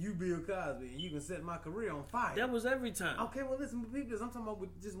 "you Bill Cosby, and you can set my career on fire." That was every time. Okay, well, listen, people, I'm talking about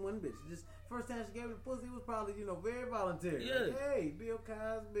with just one bitch. Just first time she gave him the pussy, it was probably, very voluntary. Yeah. Like, hey, Bill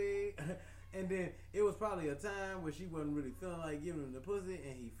Cosby. And then it was probably a time where she wasn't really feeling like giving him the pussy,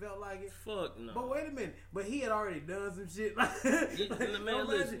 and he felt like it. Fuck no. But wait a minute. But he had already done some shit. man, Imagine,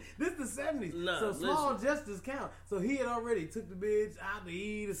 listen. this the 70s. Nah, so small listen. gestures count. So he had already took the bitch out to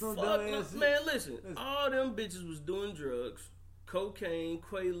eat or some Fuck dumb no. ass shit. Man, listen. All them bitches was doing drugs, cocaine,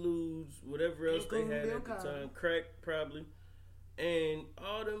 quaaludes, whatever else they Including had Bill at the Cosby. time, crack probably. And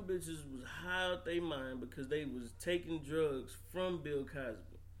all them bitches was high out their mind because they was taking drugs from Bill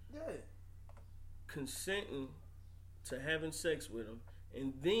Cosby, Yeah. consenting to having sex with him,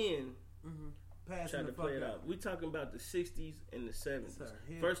 and then Passing trying the to fuck play it out. out. We talking about the 60s and the 70s. Sir,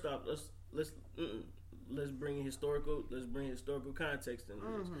 yeah. First off, let's bring historical context into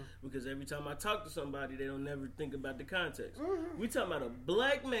this, because every time I talk to somebody, they don't never think about the context. We talking about a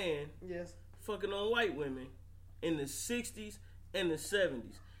black man Yes. fucking on white women in the 60s and the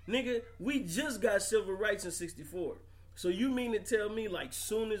 70s. Nigga, we just got civil rights in 64. So you mean to tell me, like,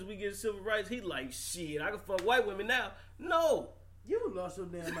 soon as we get civil rights, he like, shit, I can fuck white women now? No. You lost your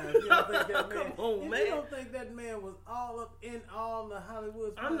damn mind. You don't think that man, Come on, if man. you don't think that man was all up in all the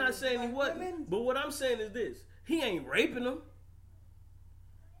Hollywood. I'm not saying he wasn't. But what I'm saying is this. He ain't raping them.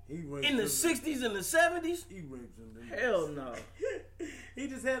 He raped In the them. 60s and the 70s? He raped them. Hell no. He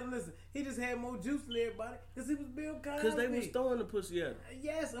just had more juice than everybody because he was Bill Cosby. Because they was throwing the pussy at him.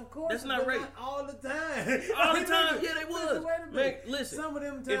 Yes, of course. That's not but rape. Not all the time. All the time, yeah, they was. Listen, wait a Man, minute. listen. Some of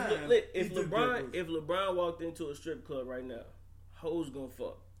them If, times. if LeBron walked into a strip club right now, hoes gonna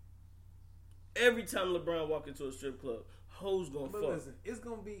fuck. Every time LeBron walk into a strip club, hoes gonna But fuck. listen, it's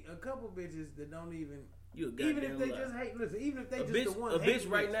gonna be a couple bitches that don't even. You a goddamn Even if they lie. just hate. Listen, even if they a just bitch, the one. a hate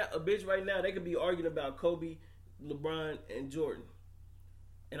bitch right now, they could be arguing about Kobe, LeBron, and Jordan.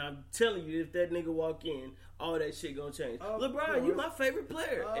 And I'm telling you, if that nigga walk in, all that shit gonna change. Of LeBron, you course. my favorite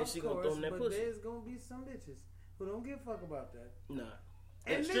player, and she gonna throw him that but pussy. there's gonna be some bitches who don't give a fuck about that. Nah.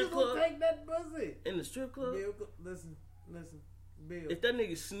 And In the niggas strip gonna club, take that pussy. in the strip club, Bill, listen, Bill. if that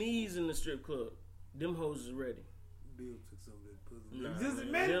nigga sneeze in the strip club, them hoes is ready. Bill took some of that pussy. Nah, Just man.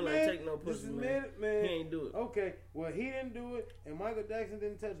 admit it, Bill man. ain't take no pussy, Just man. admit it, man. He ain't do it. Okay, well he didn't do it, and Michael Jackson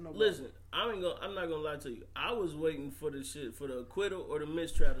didn't touch nobody. Listen, I'm not gonna lie to you. I was waiting for the shit, for the acquittal or the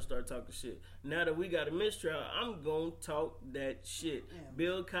mistrial to start talking shit. Now that we got a mistrial, I'm gonna talk that shit. Yeah.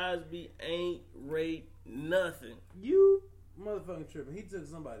 Bill Cosby ain't raped nothing. You motherfucking tripping. He took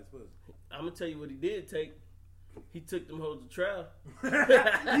somebody's pussy. I'm gonna tell you what he did take. He took them hoes to trial. You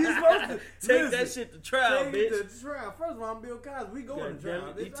supposed to Take that shit to trial, take bitch. it to trial. First of all, I'm Bill Cosby. We going God to damn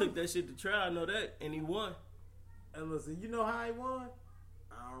trial. it. He bitch. took that shit to trial, I know that, and he won. And listen, you know how he won?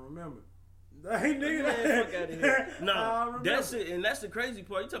 I don't remember. Hey, nigga, Man, fuck out of here. I Nah, don't that's remember. it, and that's the crazy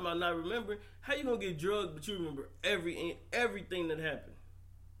part. You talking about not remembering? How you gonna get drugged, but you remember everything that happened?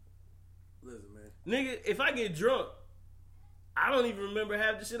 Listen, man. Nigga, if I get drunk, I don't even remember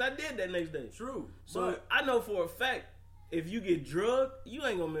half the shit I did that next day. True. So but, I know for a fact, if you get drugged, you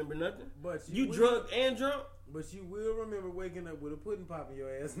ain't gonna remember nothing. But you will- drugged and drunk. But you will remember waking up with a pudding pop in your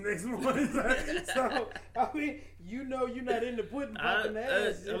ass next morning. So I mean, you know you're not into pudding pop in the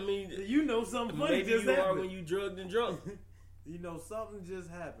ass. I mean, so you know something funny maybe just you happened. are when you drugged and drunk. You know something just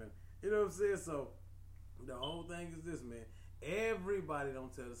happened. You know what I'm saying? So the whole thing is this, man. Everybody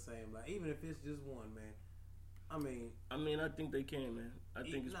don't tell the same lie, even if it's just one, man. I mean, I think they can, man. I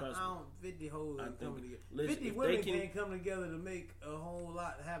think it's possible. 50 hoes ain't coming together. Listen, 50 if women they can- can't come together to make a whole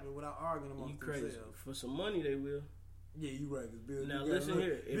lot happen without arguing You amongst crazy. themselves. For some money, they will. Yeah, you right. 'Cause Bill, Now you got listen a little-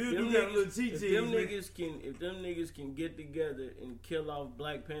 here. If Bill, them you got a little cheat if them niggas can get together and kill off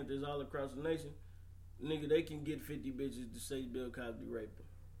Black Panthers all across the nation, nigga, they can get 50 bitches to say Bill Cosby raped them.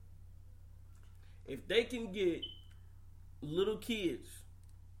 If they can get little kids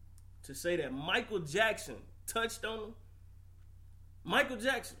to say that Michael Jackson touched on them, Michael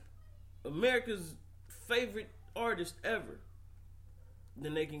Jackson, America's favorite artist ever,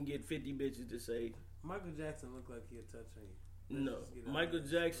 then they can get 50 bitches to say Michael Jackson looked like he'd touch on you. no. Let's just get out Michael of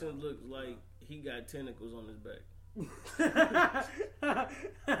this. Jackson looks like he got tentacles on his back.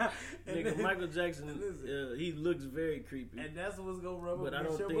 And Nigga, then- Michael Jackson, listen, he looks very creepy. and that's what's gonna rub But up I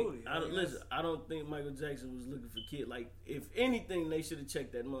against don't your booty. think, I don't think Michael Jackson was looking for kids. Like, if anything, they should have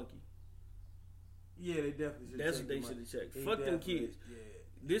checked that monkey. Yeah, they definitely should. That's what they should have checked. Fuck them kids. Yeah.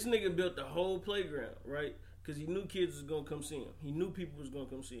 This nigga built the whole playground, right? Because he knew kids was gonna come see him. He knew people was gonna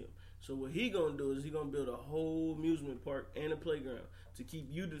come see him. So what he gonna do is he gonna build a whole amusement park and a playground to keep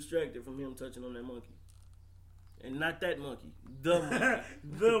you distracted from him touching on that monkey. And not that monkey, the monkey.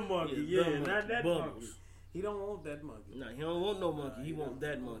 The monkey, Yeah, yeah, the monkey. not that Bubbles. monkey. He don't want that monkey. Nah, he don't want no monkey. He want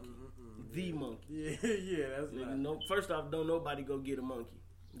that monkey, the monkey. Yeah, yeah, that's Nigga, not. no, first off, don't nobody go get a monkey.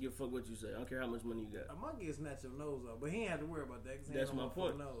 Give a fuck what you say. I don't care how much money you got. A monkey will snatch your nose off, but he ain't have to worry about that. 'Cause he That's ain't my no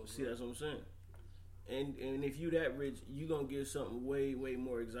point. Nose, See, bro. that's what I'm saying. And if you that rich, you gonna get something way, way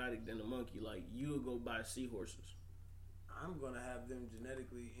more exotic than a monkey. Like, you'll go buy seahorses. I'm gonna have them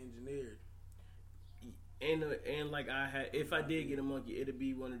genetically engineered. And like if I did get a monkey, it'd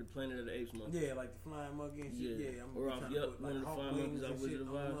be one of the Planet of the Apes monkeys. Yeah, like the flying monkey and shit. Yeah. Yeah, I'm Or trying off, to yep, put, one of the hawk flying wings monkeys and off Wizard shit of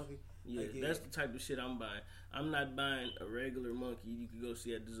on the Oz. monkey. Yeah, Like, that's the type of shit I'm buying. I'm not buying a regular monkey you could go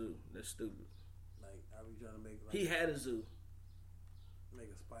see at the zoo. That's stupid. Like, I be trying to make like He had a zoo. make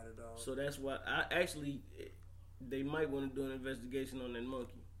a spider dog. So that's why they might want to do an investigation on that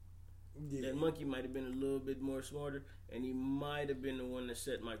monkey. yeah. That monkey might have been a little bit more smarter, and he might have been the one that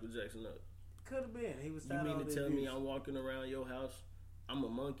set Michael Jackson up. Could have been. He was. You tired of mean all to the tell me abuse. I'm walking around your house, I'm a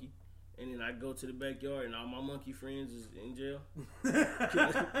monkey, and then I go to the backyard and all my monkey friends is in jail.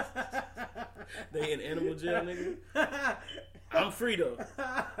 They in animal jail, nigga. I'm free though.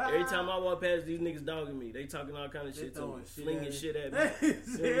 Every time I walk past, these niggas dogging me. They talking all kind of shit to me, flinging shit at me. You know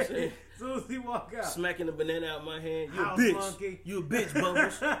what I'm saying? As soon as he walk out, smacking the banana out my hand. You a House bitch. monkey. You a bitch,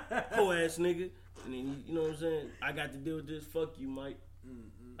 Bubbles. Whole ass nigga. And then you know what I'm saying? I got to deal with this. Fuck you, Mike.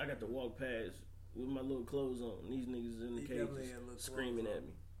 I got to walk past with my little clothes on. These niggas in the cages screaming at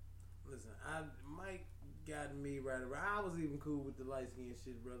me. Listen, Mike got me right around. I was even cool with the light skin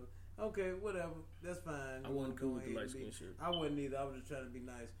shit, brother. Okay, whatever. That's fine. I wasn't cool with the light skin shit. I wasn't either. I was just trying to be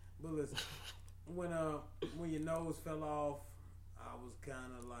nice. But listen, when your nose fell off, I was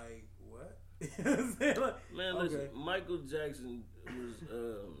kind of like, what? You know what I'm saying? Like, man, listen, Michael Jackson was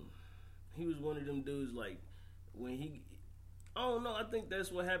he was one of them dudes like when he. I don't know. I think that's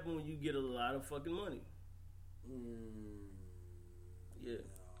what happened when you get a lot of fucking money. Yeah.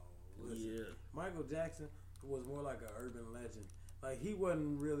 No, listen, yeah. Michael Jackson was more like an urban legend. Like, he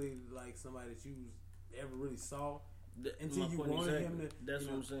wasn't really like somebody that you ever really saw until you wanted him to. That's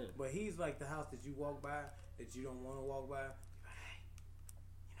what I'm saying. But he's like the house that you walk by that you don't want to walk by. Hey,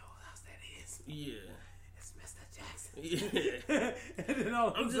 you know what house that is? Yeah. It's Mr. Jackson. Yeah. And then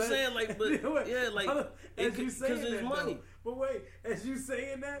all I'm just saying, like, but yeah, like, as you saying because it's money. But wait, as you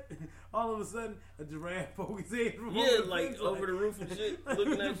saying that, all of a sudden a giraffe pokes his head from over like over the roof and shit,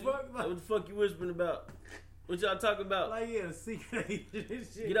 looking at you. What the fuck you whispering about? What y'all talking about? Like, yeah, the secret agent and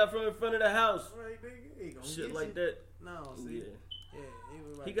shit. Get out from in front of the house. Right, nigga. He gonna shit get like you. that. No, see. Yeah.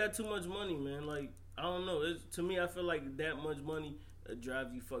 Yeah, he got too much money, man. Like, I don't know. To me, I feel like that much money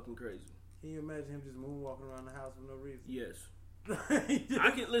drives you fucking crazy. Can you imagine him just moonwalking around the house for no reason? Yes.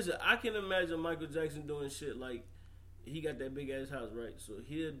 I can imagine Michael Jackson doing shit like he got that big ass house, right? So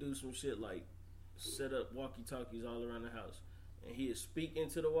he'll do some shit like set up walkie-talkies all around the house. And he'd speak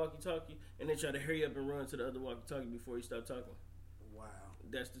into the walkie-talkie and then try to hurry up and run to the other walkie-talkie before he stopped talking. Wow.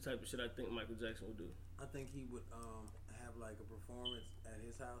 That's the type of shit I think Michael Jackson would do. I think he would have like a performance at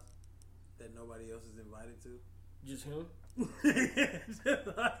his house that nobody else is invited to. Just him?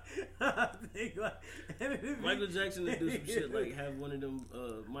 I think Michael Jackson would do some shit like have one of them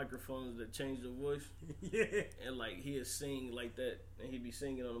microphones that change the voice. Yeah. And like he'd sing like that, and he'd be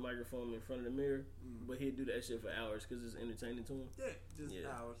singing on the microphone in front of the mirror, but he'd do that shit for hours because it's entertaining to him. Yeah, just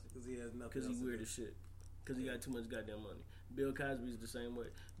hours because he has nothing. Because he weird as shit. Because he got too much goddamn money. Bill Cosby's the same way.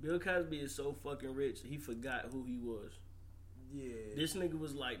 Bill Cosby is so fucking rich, he forgot who he was. Yeah. This nigga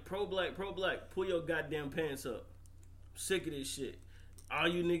was like, pro black, pull your goddamn pants up. Sick of this shit. All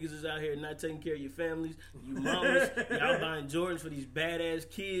you niggas is out here not taking care of your families. You mamas, y'all buying Jordans for these badass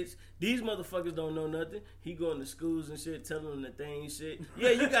kids. These motherfuckers don't know nothing. He going to schools and shit, telling them that they ain't shit. Yeah,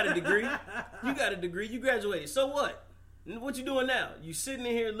 you got a degree. You graduated. So what? What you doing now? You sitting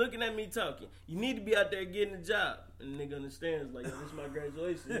in here looking at me talking. You need to be out there getting a job. And the nigga understands, like, yo, this is my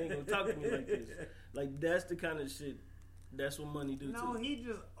graduation. He ain't gonna talk to me like this. Like, that's the kind of shit, that's what money do to you. No, he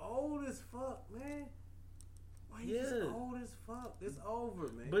just old as fuck, man. Why he just old as fuck? It's over,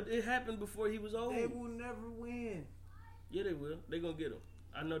 man. But it happened before he was old. They will never win. Yeah, they will. They gonna get him.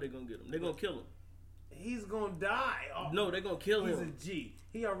 I know they gonna get him. They gonna kill him. He's gonna die. Oh, no, they gonna kill him. He's a G.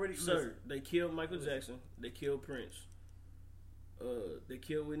 He already. Sir, they killed Michael Jackson. They killed Prince. They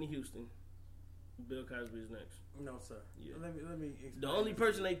killed Whitney Houston. Bill Cosby is next. No, sir. Yeah. Let me explain. The only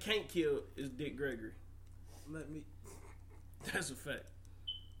person they can't kill is Dick Gregory. Let me. That's a fact.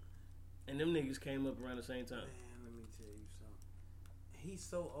 And them niggas came up around the same time. Man, let me tell you something. He's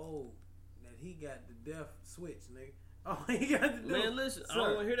so old that he got the death switch, nigga. Oh, he got the death. Man, listen, I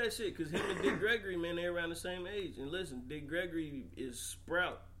don't want to hear that shit because him and Dick Gregory, man, they around the same age. And listen, Dick Gregory is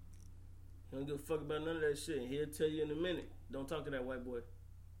Sprout. He don't give a fuck about none of that shit. He'll tell you in a minute. Don't talk to that white boy.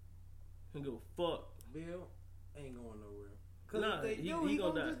 He don't give a fuck. Bill ain't going nowhere. Nah, he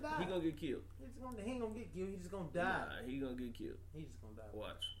gonna die. He gonna get killed. He ain't gonna get killed. He's just gonna die. Nah, he gonna get killed. He's just gonna die.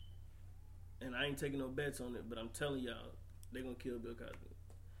 Watch. And I ain't taking no bets on it, but I'm telling y'all, they gonna kill Bill Cosby.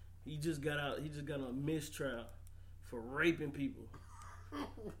 He just got out. He just got on a mistrial for raping people.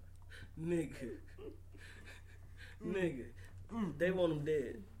 Nigga. They want him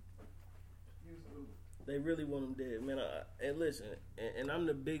dead. They really want him dead, man. And listen, and I'm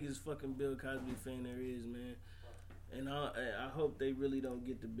the biggest fucking Bill Cosby fan there is, man. And I hope they really don't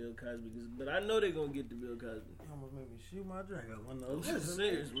get to Bill Cosby, but I know they're gonna get to Bill Cosby. You almost made me shoot my drink up one I'm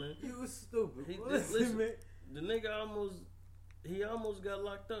serious, man. You was stupid. Listen, man. The nigga almost got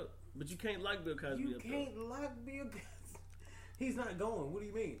locked up, but you can't lock Bill Cosby up. You can't lock Bill Cosby. He's not going. What do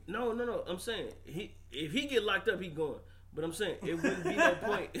you mean? No. I'm saying if he get locked up, he going. But I'm saying it wouldn't be no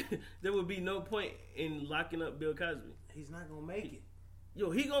point. There would be no point in locking up Bill Cosby. He's not gonna make it. Yo,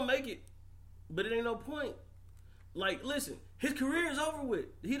 he gonna make it, but it ain't no point. Like, listen, his career is over with.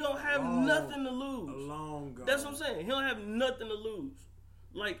 He don't have nothing to lose. Long gone. That's what I'm saying. He don't have nothing to lose.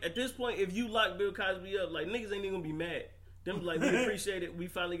 Like, at this point, if you lock Bill Cosby up, like, niggas ain't even gonna be mad. Them be like, we appreciate it. We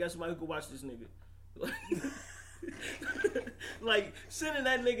finally got somebody who can watch this nigga. Like, sending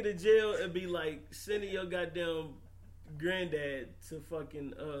that nigga to jail and be like, sending your goddamn granddad to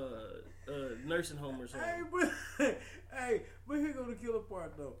fucking nursing home or something. But here go the killer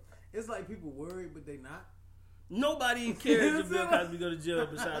part, though. It's like people worried, but they not. Nobody cares if Bill Cosby go to jail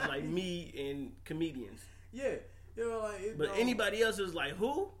besides, like, me and comedians. Yeah. You know, like, But anybody else is like,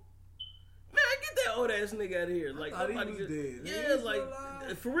 who? Man, get that old ass nigga out of here. Like, nobody he was dead. Yeah,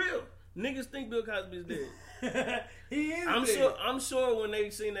 like, for real. Niggas think Bill Cosby's dead. He is dead. I'm sure when they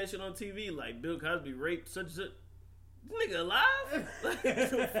seen that shit on TV, like, Bill Cosby raped such and such. This nigga alive? Like,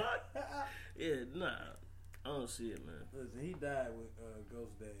 the fuck? Yeah, nah. I don't see it, man. Listen, he died with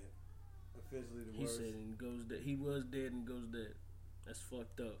Ghost Dad. Officially the worst. He said he was dead and goes dead. That's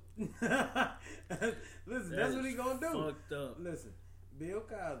fucked up. Listen, that's what he gonna do. Fucked up. Listen, Bill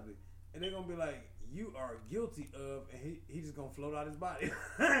Cosby, and they're gonna be like, "You are guilty of," and he just gonna float out his body.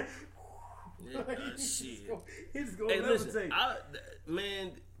 Shit. He's just gonna Hey, levitate. listen,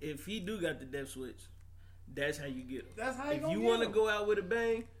 man, if he do got the death switch, that's how you get him. That's how you if gonna you get want to him. go out with a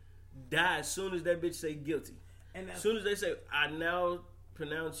bang, die as soon as that bitch say guilty. And as soon as they say, I now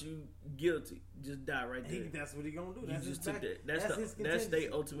pronounce you guilty, just die right there. That's what he gonna do. You That's just his took back. that. That's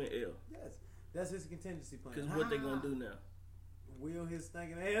their ultimate L. Yes, that's his contingency plan. Because what they gonna do now? Wheel his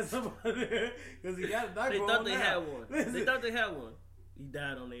stinking ass up out there because he got a knife. They on thought they now. had one. Listen. They thought they had one. He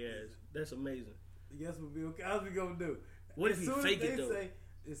died on their ass. That's amazing. Guess what Bill Cosby gonna do? What if he fake it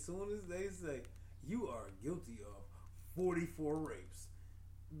though? As soon as they say you are guilty of 44 rapes,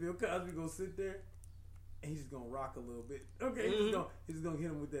 Bill Cosby gonna sit there and he's just gonna rock a little bit. Okay, he's just gonna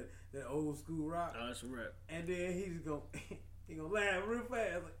hit him with that old school rock. Oh, that's a rap. And then he's just gonna he gonna laugh real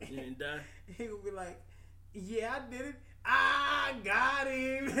fast. Like, He didn't die. He gonna be like, "Yeah, I did it. I got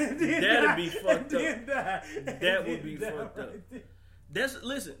him." That'd be fucked up. That That would be fucked up.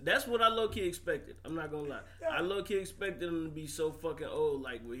 That's what I low key expected. I'm not gonna lie. I low key expected him to be so fucking old,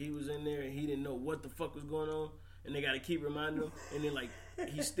 like where he was in there and he didn't know what the fuck was going on, and they gotta keep reminding him, and then like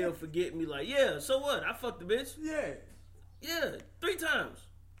he still forget me, like, yeah, so what? I fucked the bitch. Yeah, 3 times.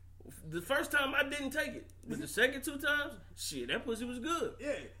 The first time I didn't take it, but the second 2 times, shit, that pussy was good.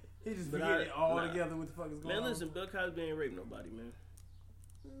 Yeah, he just forget it all together. What the fuck is going on? Man, listen, Bill Cosby ain't raped nobody, man.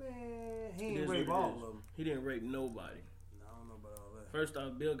 Man, he ain't rape all of them. He didn't rape nobody. I don't know about all that. First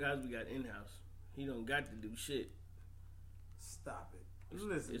off, Bill Cosby got in-house. He don't got to do shit. Stop it.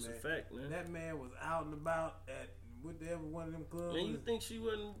 Listen, it's man. a fact, man. That man was out and about at whatever one of them clubs. Man, you think she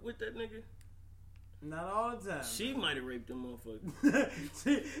wasn't with that nigga? Not all the time. She might have raped them motherfuckers.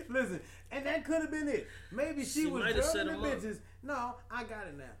 Listen, and that could have been it. Maybe she was might have set drugging him the up. bitches. No, I got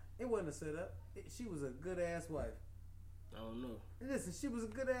it now. It wasn't a setup. She was a good ass wife. I don't know. Listen, she was a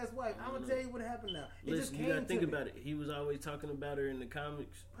good ass wife. I'm gonna tell you what happened now. It just Listen, came you gotta think to me. about it. He was always talking about her in the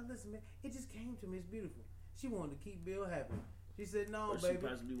comics. But listen, man, it just came to me. It's beautiful. She wanted to keep Bill happy. She said, "No, Or baby." she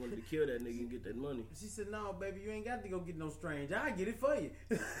possibly wanted to kill that nigga and get that money. She said, "No, baby, you ain't got to go get no strange. I get it for you."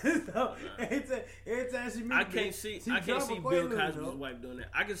 So, every time she meet I can't see Bill Cosby's wife doing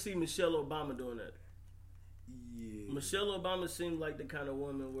that. I can see Michelle Obama doing that. Yeah. Michelle Obama seemed like the kind of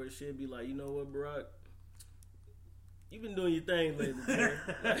woman where she'd be like, you know what, Barack? You've been doing your thing lately, man.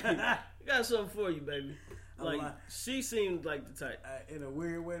 Like, I got something for you, baby. Like, she seemed like the type. In a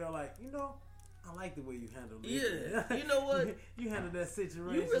weird way, though, like, I like the way you handled it. Yeah. You know what? You handled that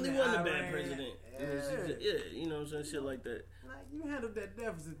situation. You really in wasn't a Iran. bad president. Yeah. You know what I'm saying? Shit like that. Like, you handled that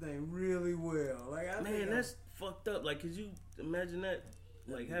deficit thing really well. Like, Man, that's fucked up. Like, could you imagine that?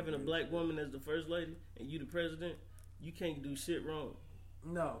 Like, having a black woman as the first lady and you the president, you can't do shit wrong.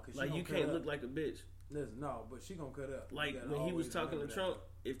 No, because like, you can't look like a bitch. Listen, no, but she gonna cut up. Like, when he was talking to Trump,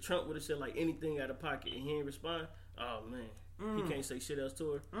 if Trump would have said, like, anything out of pocket and he ain't respond, oh, man, he can't say shit else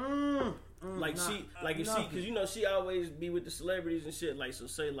to her. Because, she always be with the celebrities and shit. Like, so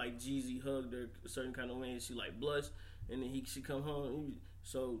say, like, Jeezy hugged her a certain kind of way and she, like, blushed. And then she come home.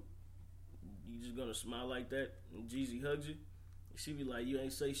 So, you just gonna smile like that and Jeezy hugs you? She be like, you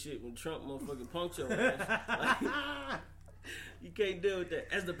ain't say shit when Trump motherfucking punked your ass. Like, you can't deal with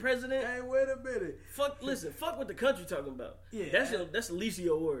that. As the president, hey, wait a minute. Fuck what the country talking about. Yeah. That's the least of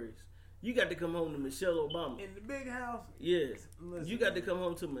your worries. You got to come home to Michelle Obama. In the big house? Yes. Listen, You got to come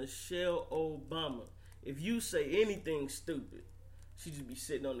home to Michelle Obama. If you say anything stupid, she just be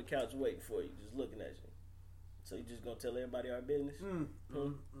sitting on the couch waiting for you, just looking at you. So you just gonna tell everybody our business?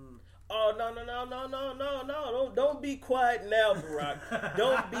 Oh no! Don't be quiet now, Barack.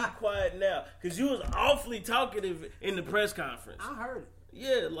 Don't be quiet now, cause you was awfully talkative in the press conference. I heard it.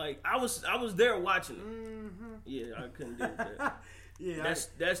 Yeah, like I was there watching it. Yeah, I couldn't deal with that. Yeah,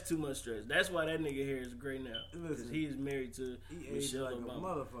 that's too much stress. That's why that nigga hair is gray now, because he is married to Michelle like Obama. A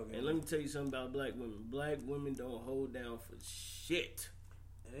motherfucker. And let me tell you something about black women. Black women don't hold down for shit.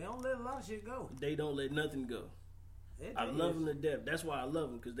 And they don't let a lot of shit go. They don't let nothing go. I love them to death. That's why I love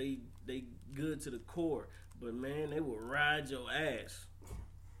them, because they good to the core. But man, they will ride your ass.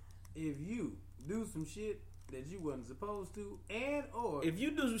 If you do some shit that you wasn't supposed to, and or if you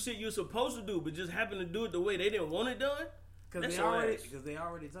do some shit you're supposed to do, but just happen to do it the way they didn't want it done, because they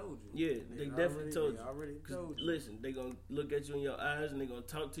already told you. Yeah, they definitely told you. They already told you. Listen, they gonna look at you in your eyes and they gonna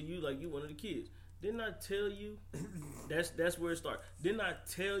talk to you like you one of the kids. Didn't I tell you? That's where it starts. Didn't I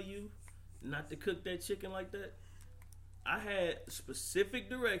tell you not to cook that chicken like that? I had specific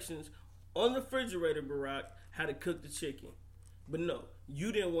directions on the refrigerator, Barack, how to cook the chicken. But no,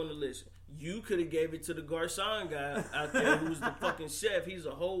 you didn't want to listen. You could have gave it to the Garcon guy out there who's the fucking chef. He's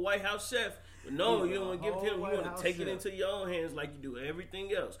a whole White House chef. But no, you don't want to give it to him. You want to take it into your own hands like you do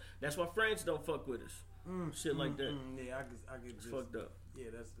everything else. That's why France don't fuck with us. Shit like that. Yeah, I get it's fucked up.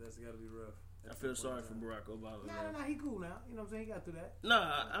 Yeah, that's got to be rough. I feel sorry for Barack Obama. Nah, he cool now. You know what I'm saying? He got through that.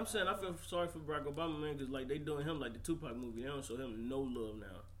 Nah, I'm saying I feel sorry for Barack Obama, man, because like they doing him like the Tupac movie. They don't show him no love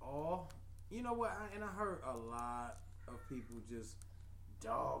now. Oh, you know what? I heard a lot of people just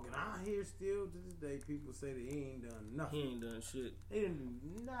dog, and I hear still to this day people say that he ain't done nothing. He ain't done shit. He didn't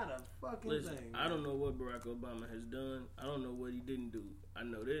do not a fucking thing. I don't know what Barack Obama has done. I don't know what he didn't do. I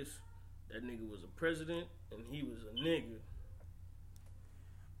know this. That nigga was a president, and he was a nigga.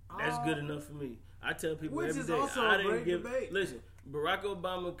 That's good enough for me. I tell people every day, I didn't give. Debate. Listen, Barack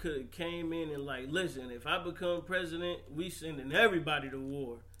Obama could have came in and like, listen, if I become president, we sending everybody to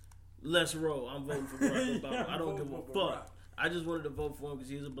war. Let's roll. I'm voting for Barack Obama. I don't give a fuck. I just wanted to vote for him because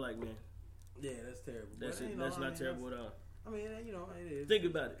he's a black man. Yeah, that's terrible. That's it. That's not terrible at all. I mean, you know, it is. Think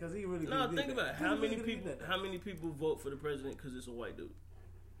about it. Because he really think about it. How many people vote for the president because it's a white dude?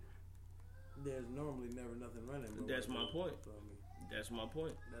 There's normally never nothing running. That's my point. That's my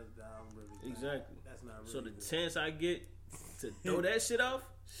point. Exactly. That's not really so the chance I get to throw that shit off,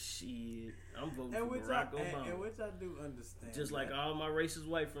 shit, I'm voting for Barack Obama. And which I do understand. Just like all my racist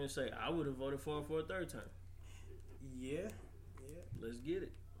white friends say, I would have voted for him for a third time. Yeah. Let's get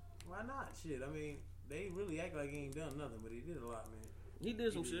it. Why not? Shit, I mean, they really act like he ain't done nothing, but he did a lot, man. He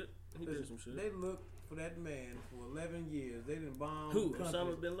did some shit. They looked for that man for 11 years. They didn't bomb Who? countries.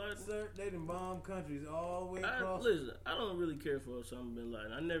 Osama bin Laden? Sir, they didn't bomb countries all the way across. Listen, I don't really care for Osama bin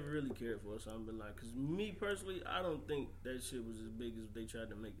Laden. I never really cared for Osama bin Laden. Because me, personally, I don't think that shit was as big as they tried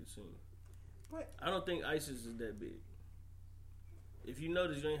to make it seem. But I don't think ISIS is that big. If you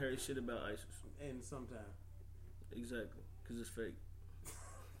notice, you ain't heard shit about ISIS. And sometime. Exactly. Because it's fake.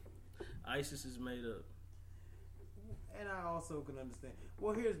 ISIS is made up. And I also can understand.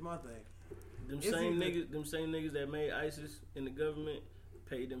 Well, here's my thing. Them same niggas that made ISIS in the government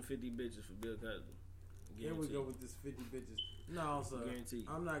paid them 50 bitches for Bill Cosby. Here we go with this 50 bitches. No, sir. Guaranteed.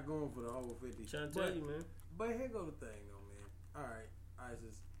 I'm not going for the whole 50. Trying to tell you, man. But here go the thing, though, man. All right,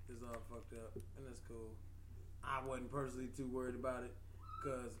 ISIS is all fucked up, and that's cool. I wasn't personally too worried about it,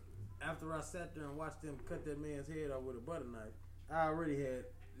 because after I sat there and watched them cut that man's head off with a butter knife, I already had,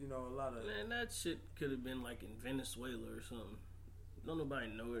 a lot of... Man, that shit could have been like in Venezuela or something. Don't nobody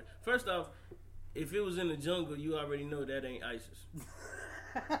know it. First off, if it was in the jungle, you already know that ain't ISIS.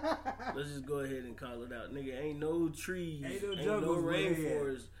 Let's just go ahead and call it out. Nigga, ain't no trees, ain't no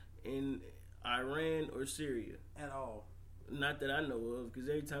rainforest in Iran or Syria. At all. Not that I know of, because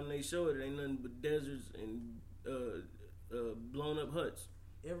every time they show it, it ain't nothing but deserts and blown up huts.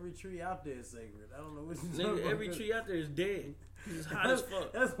 Every tree out there is sacred. I don't know what you're talking about. Every tree out there is dead. It's hot as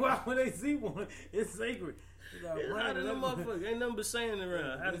fuck. That's why when they see one, it's sacred. It's hot as a motherfucker. Ain't nothing but sand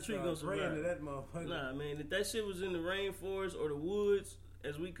around. How the tree gonna survive? To that motherfucker. Nah, man. If that shit was in the rainforest or the woods,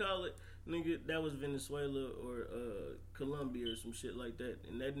 as we call it, nigga, that was Venezuela or Colombia or some shit like that.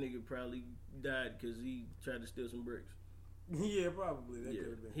 And that nigga probably died because he tried to steal some bricks. Yeah, probably. That could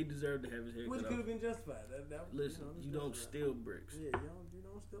have been. He deserved to have his head cut off. Which could have been justified. Listen, you don't steal bricks. Yeah, you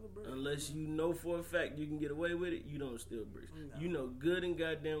don't steal a brick. Unless you know for a fact you can get away with it, you don't steal bricks. No. You know good and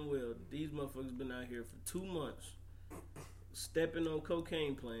goddamn well that these motherfuckers been out here for 2 months stepping on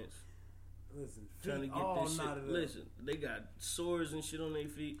cocaine plants Listen, trying to get all this shit. knotted up. Listen, they got sores and shit on their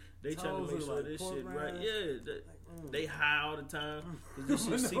feet. They trying to Toes make are sure like this pork shit right. rinds. Yeah, they high all the time because this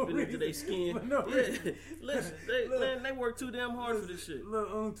For shit no seeping into their reason. skin. For no Yeah, reason. listen, they work too damn hard for this shit.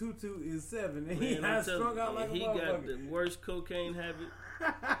 Look, Tutu is 7, and he Man, got I'm telling strung you, out like a he got motherfucker. the worst cocaine habit.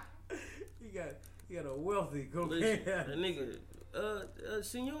 he got a wealthy cocaine Listen, that habit. nigga,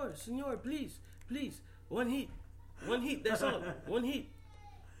 senor, please, one heat, that's all, one heat,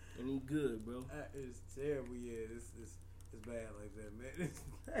 and he good, bro. That is terrible. Yeah, it's bad like that, man.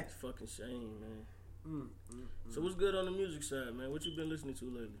 It's fucking shame, man. So what's good on the music side, man? What you been listening to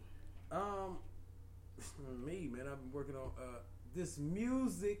lately? Me, man, I've been working on this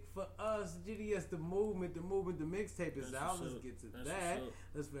music for us. GDS, the movement, the mixtape is That's out. what's Let's up. get to That's that. what's up.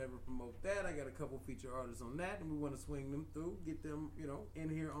 Let's forever promote that. I got a couple feature artists on that, and we want to swing them through, get them, in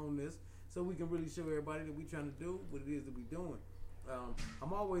here on this, so we can really show everybody that we trying to do what it is that we doing.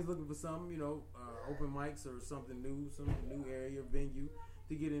 I'm always looking for some, open mics or something new, some new area, venue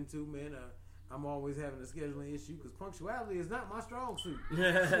to get into, man. I'm always having a scheduling issue because punctuality is not my strong suit.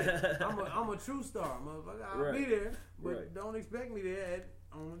 I'm a true star, motherfucker. I'll be there, but don't expect me there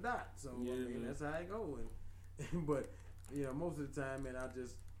on the dot. So Yeah, I mean, man. that's how I go. And but most of the time, man, I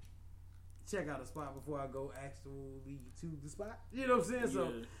just check out a spot before I go actually to the spot. You know what I'm saying? So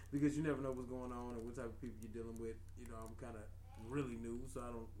Yeah. because you never know what's going on or what type of people you're dealing with. I'm kind of really new, so I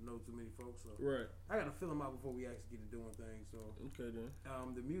don't know too many folks. So Right. I gotta fill them out before we actually get to doing things. So Okay then.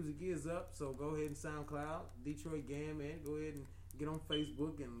 the music is up, so go ahead and SoundCloud, Detroit Gang, man. Go ahead and get on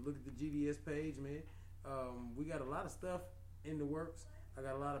Facebook and look at the GDS page, man. We got a lot of stuff in the works. I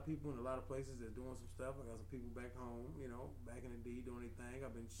got a lot of people in a lot of places that's doing some stuff. I got some people back home, back in the D doing their thing.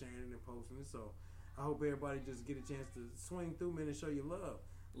 I've been sharing it and posting it, so I hope everybody just get a chance to swing through, man, and show your love.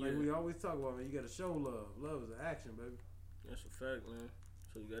 Like we always talk about, man, you got to show love. Love is an action, baby. That's a fact, man.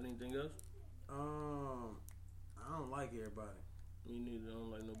 So you got anything else? I don't like everybody. Me neither. I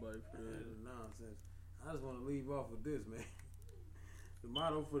don't like nobody for That that. is nonsense. I just want to leave off with this, man. The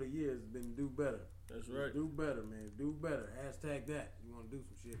motto for the year has been do better. That's Just right. do better, man. Do better. Hashtag that. You want to do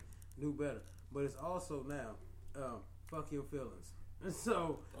some shit. Do better. But it's also now, fuck your feelings. And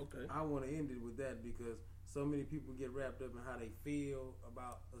so Okay. I want to end it with that because so many people get wrapped up in how they feel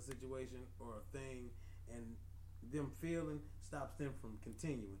about a situation or a thing, and them feeling stops them from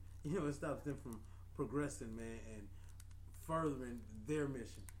continuing. It stops them from progressing, man, and furthering their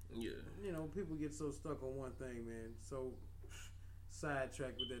mission. Yeah. People get so stuck on one thing, man, so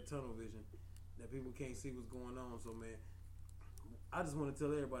sidetracked with that tunnel vision that people can't see what's going on. So, man, I just want to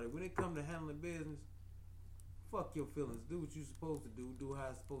tell everybody, when it comes to handling business, fuck your feelings. Do what you're supposed to do. Do how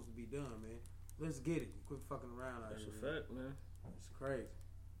it's supposed to be done, man. Let's get it. Quit fucking around out That's here, a man. fact, man. It's crazy.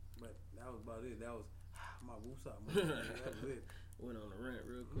 But that was about it. That was my woosah. That was it. Went on a rant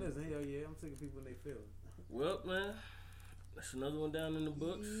real quick. Listen, hell yeah, I'm sick of people and they feelings. Well, man, that's another one down in the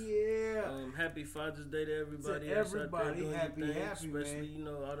books. Yeah. Happy Father's Day to everybody. To else out there everybody, doing happy, your thing, happy, especially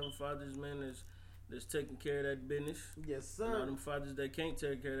man. all them fathers, man, that's taking care of that business. Yes, And all sir. them fathers that can't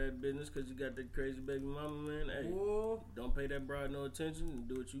take care of that business because you got that crazy baby mama, man. Hey, Whoa. don't pay that bride no attention and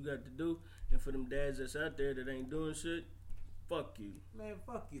do what you got to do. And for them dads that's out there that ain't doing shit, fuck you. Man,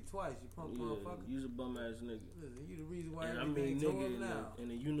 fuck you twice, you punk motherfucker. You's a bum ass nigga. Listen, you the reason why And I everything mean tore nigga up now.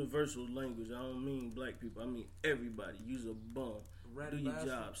 in a universal language. I don't mean black people. I mean everybody. You's a bum. Rat Do your bastard.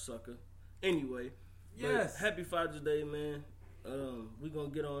 job, sucker. Anyway, but Yes. happy Father's Day, man. We gonna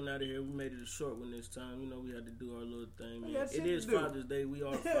get on out of here. We made it a short one this time. We had to do our little thing, man. We got shit It is to do. Father's Day. We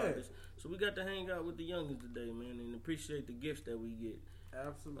are Yeah. fathers, so we got to hang out with the youngins today, man, and appreciate the gifts that we get.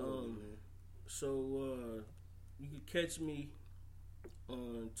 Absolutely, man. So you can catch me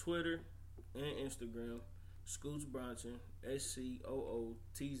on Twitter and Instagram, Scoots Bronson,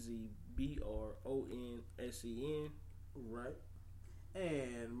 SCOOTZBRONSEN. Right.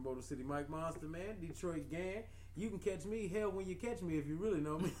 And Motor City Mike Monster, man. Detroit Gang. You can catch me, hell, when you catch me if you really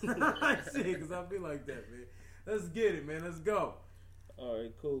know me. Shit, because I be like that, man. Let's get it, man. Let's go. All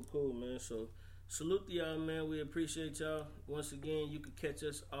right, cool, man. So, salute to y'all, man. We appreciate y'all. Once again, you can catch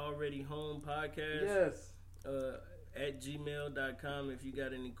us Already Home Podcast Yes. at gmail.com. If you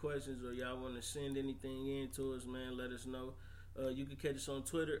got any questions or y'all want to send anything in to us, man, let us know. You can catch us on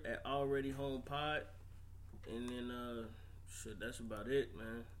Twitter at Already Home Pod. And then, that's about it,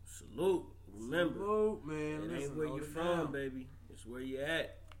 man. Salute. Remember, Salute, man. it Listen, ain't where hold you it from, down. baby. It's where you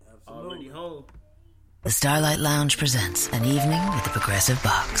at. Absolutely. Already home. The Starlight Lounge presents an evening with the Progressive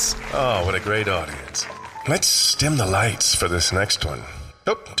Box. Oh, what a great audience. Let's dim the lights for this next one.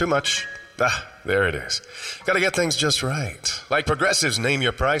 Nope, too much. There it is. Gotta get things just right. Like Progressive's Name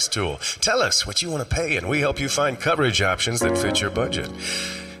Your Price tool. Tell us what you want to pay, and we help you find coverage options that fit your budget.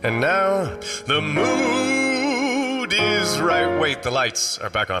 And now, the mood is right. Wait, the lights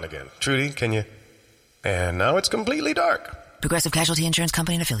are back on again. Trudy, can you? And now it's completely dark. Progressive Casualty Insurance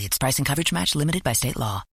Company and Affiliates. Price and coverage match limited by state law.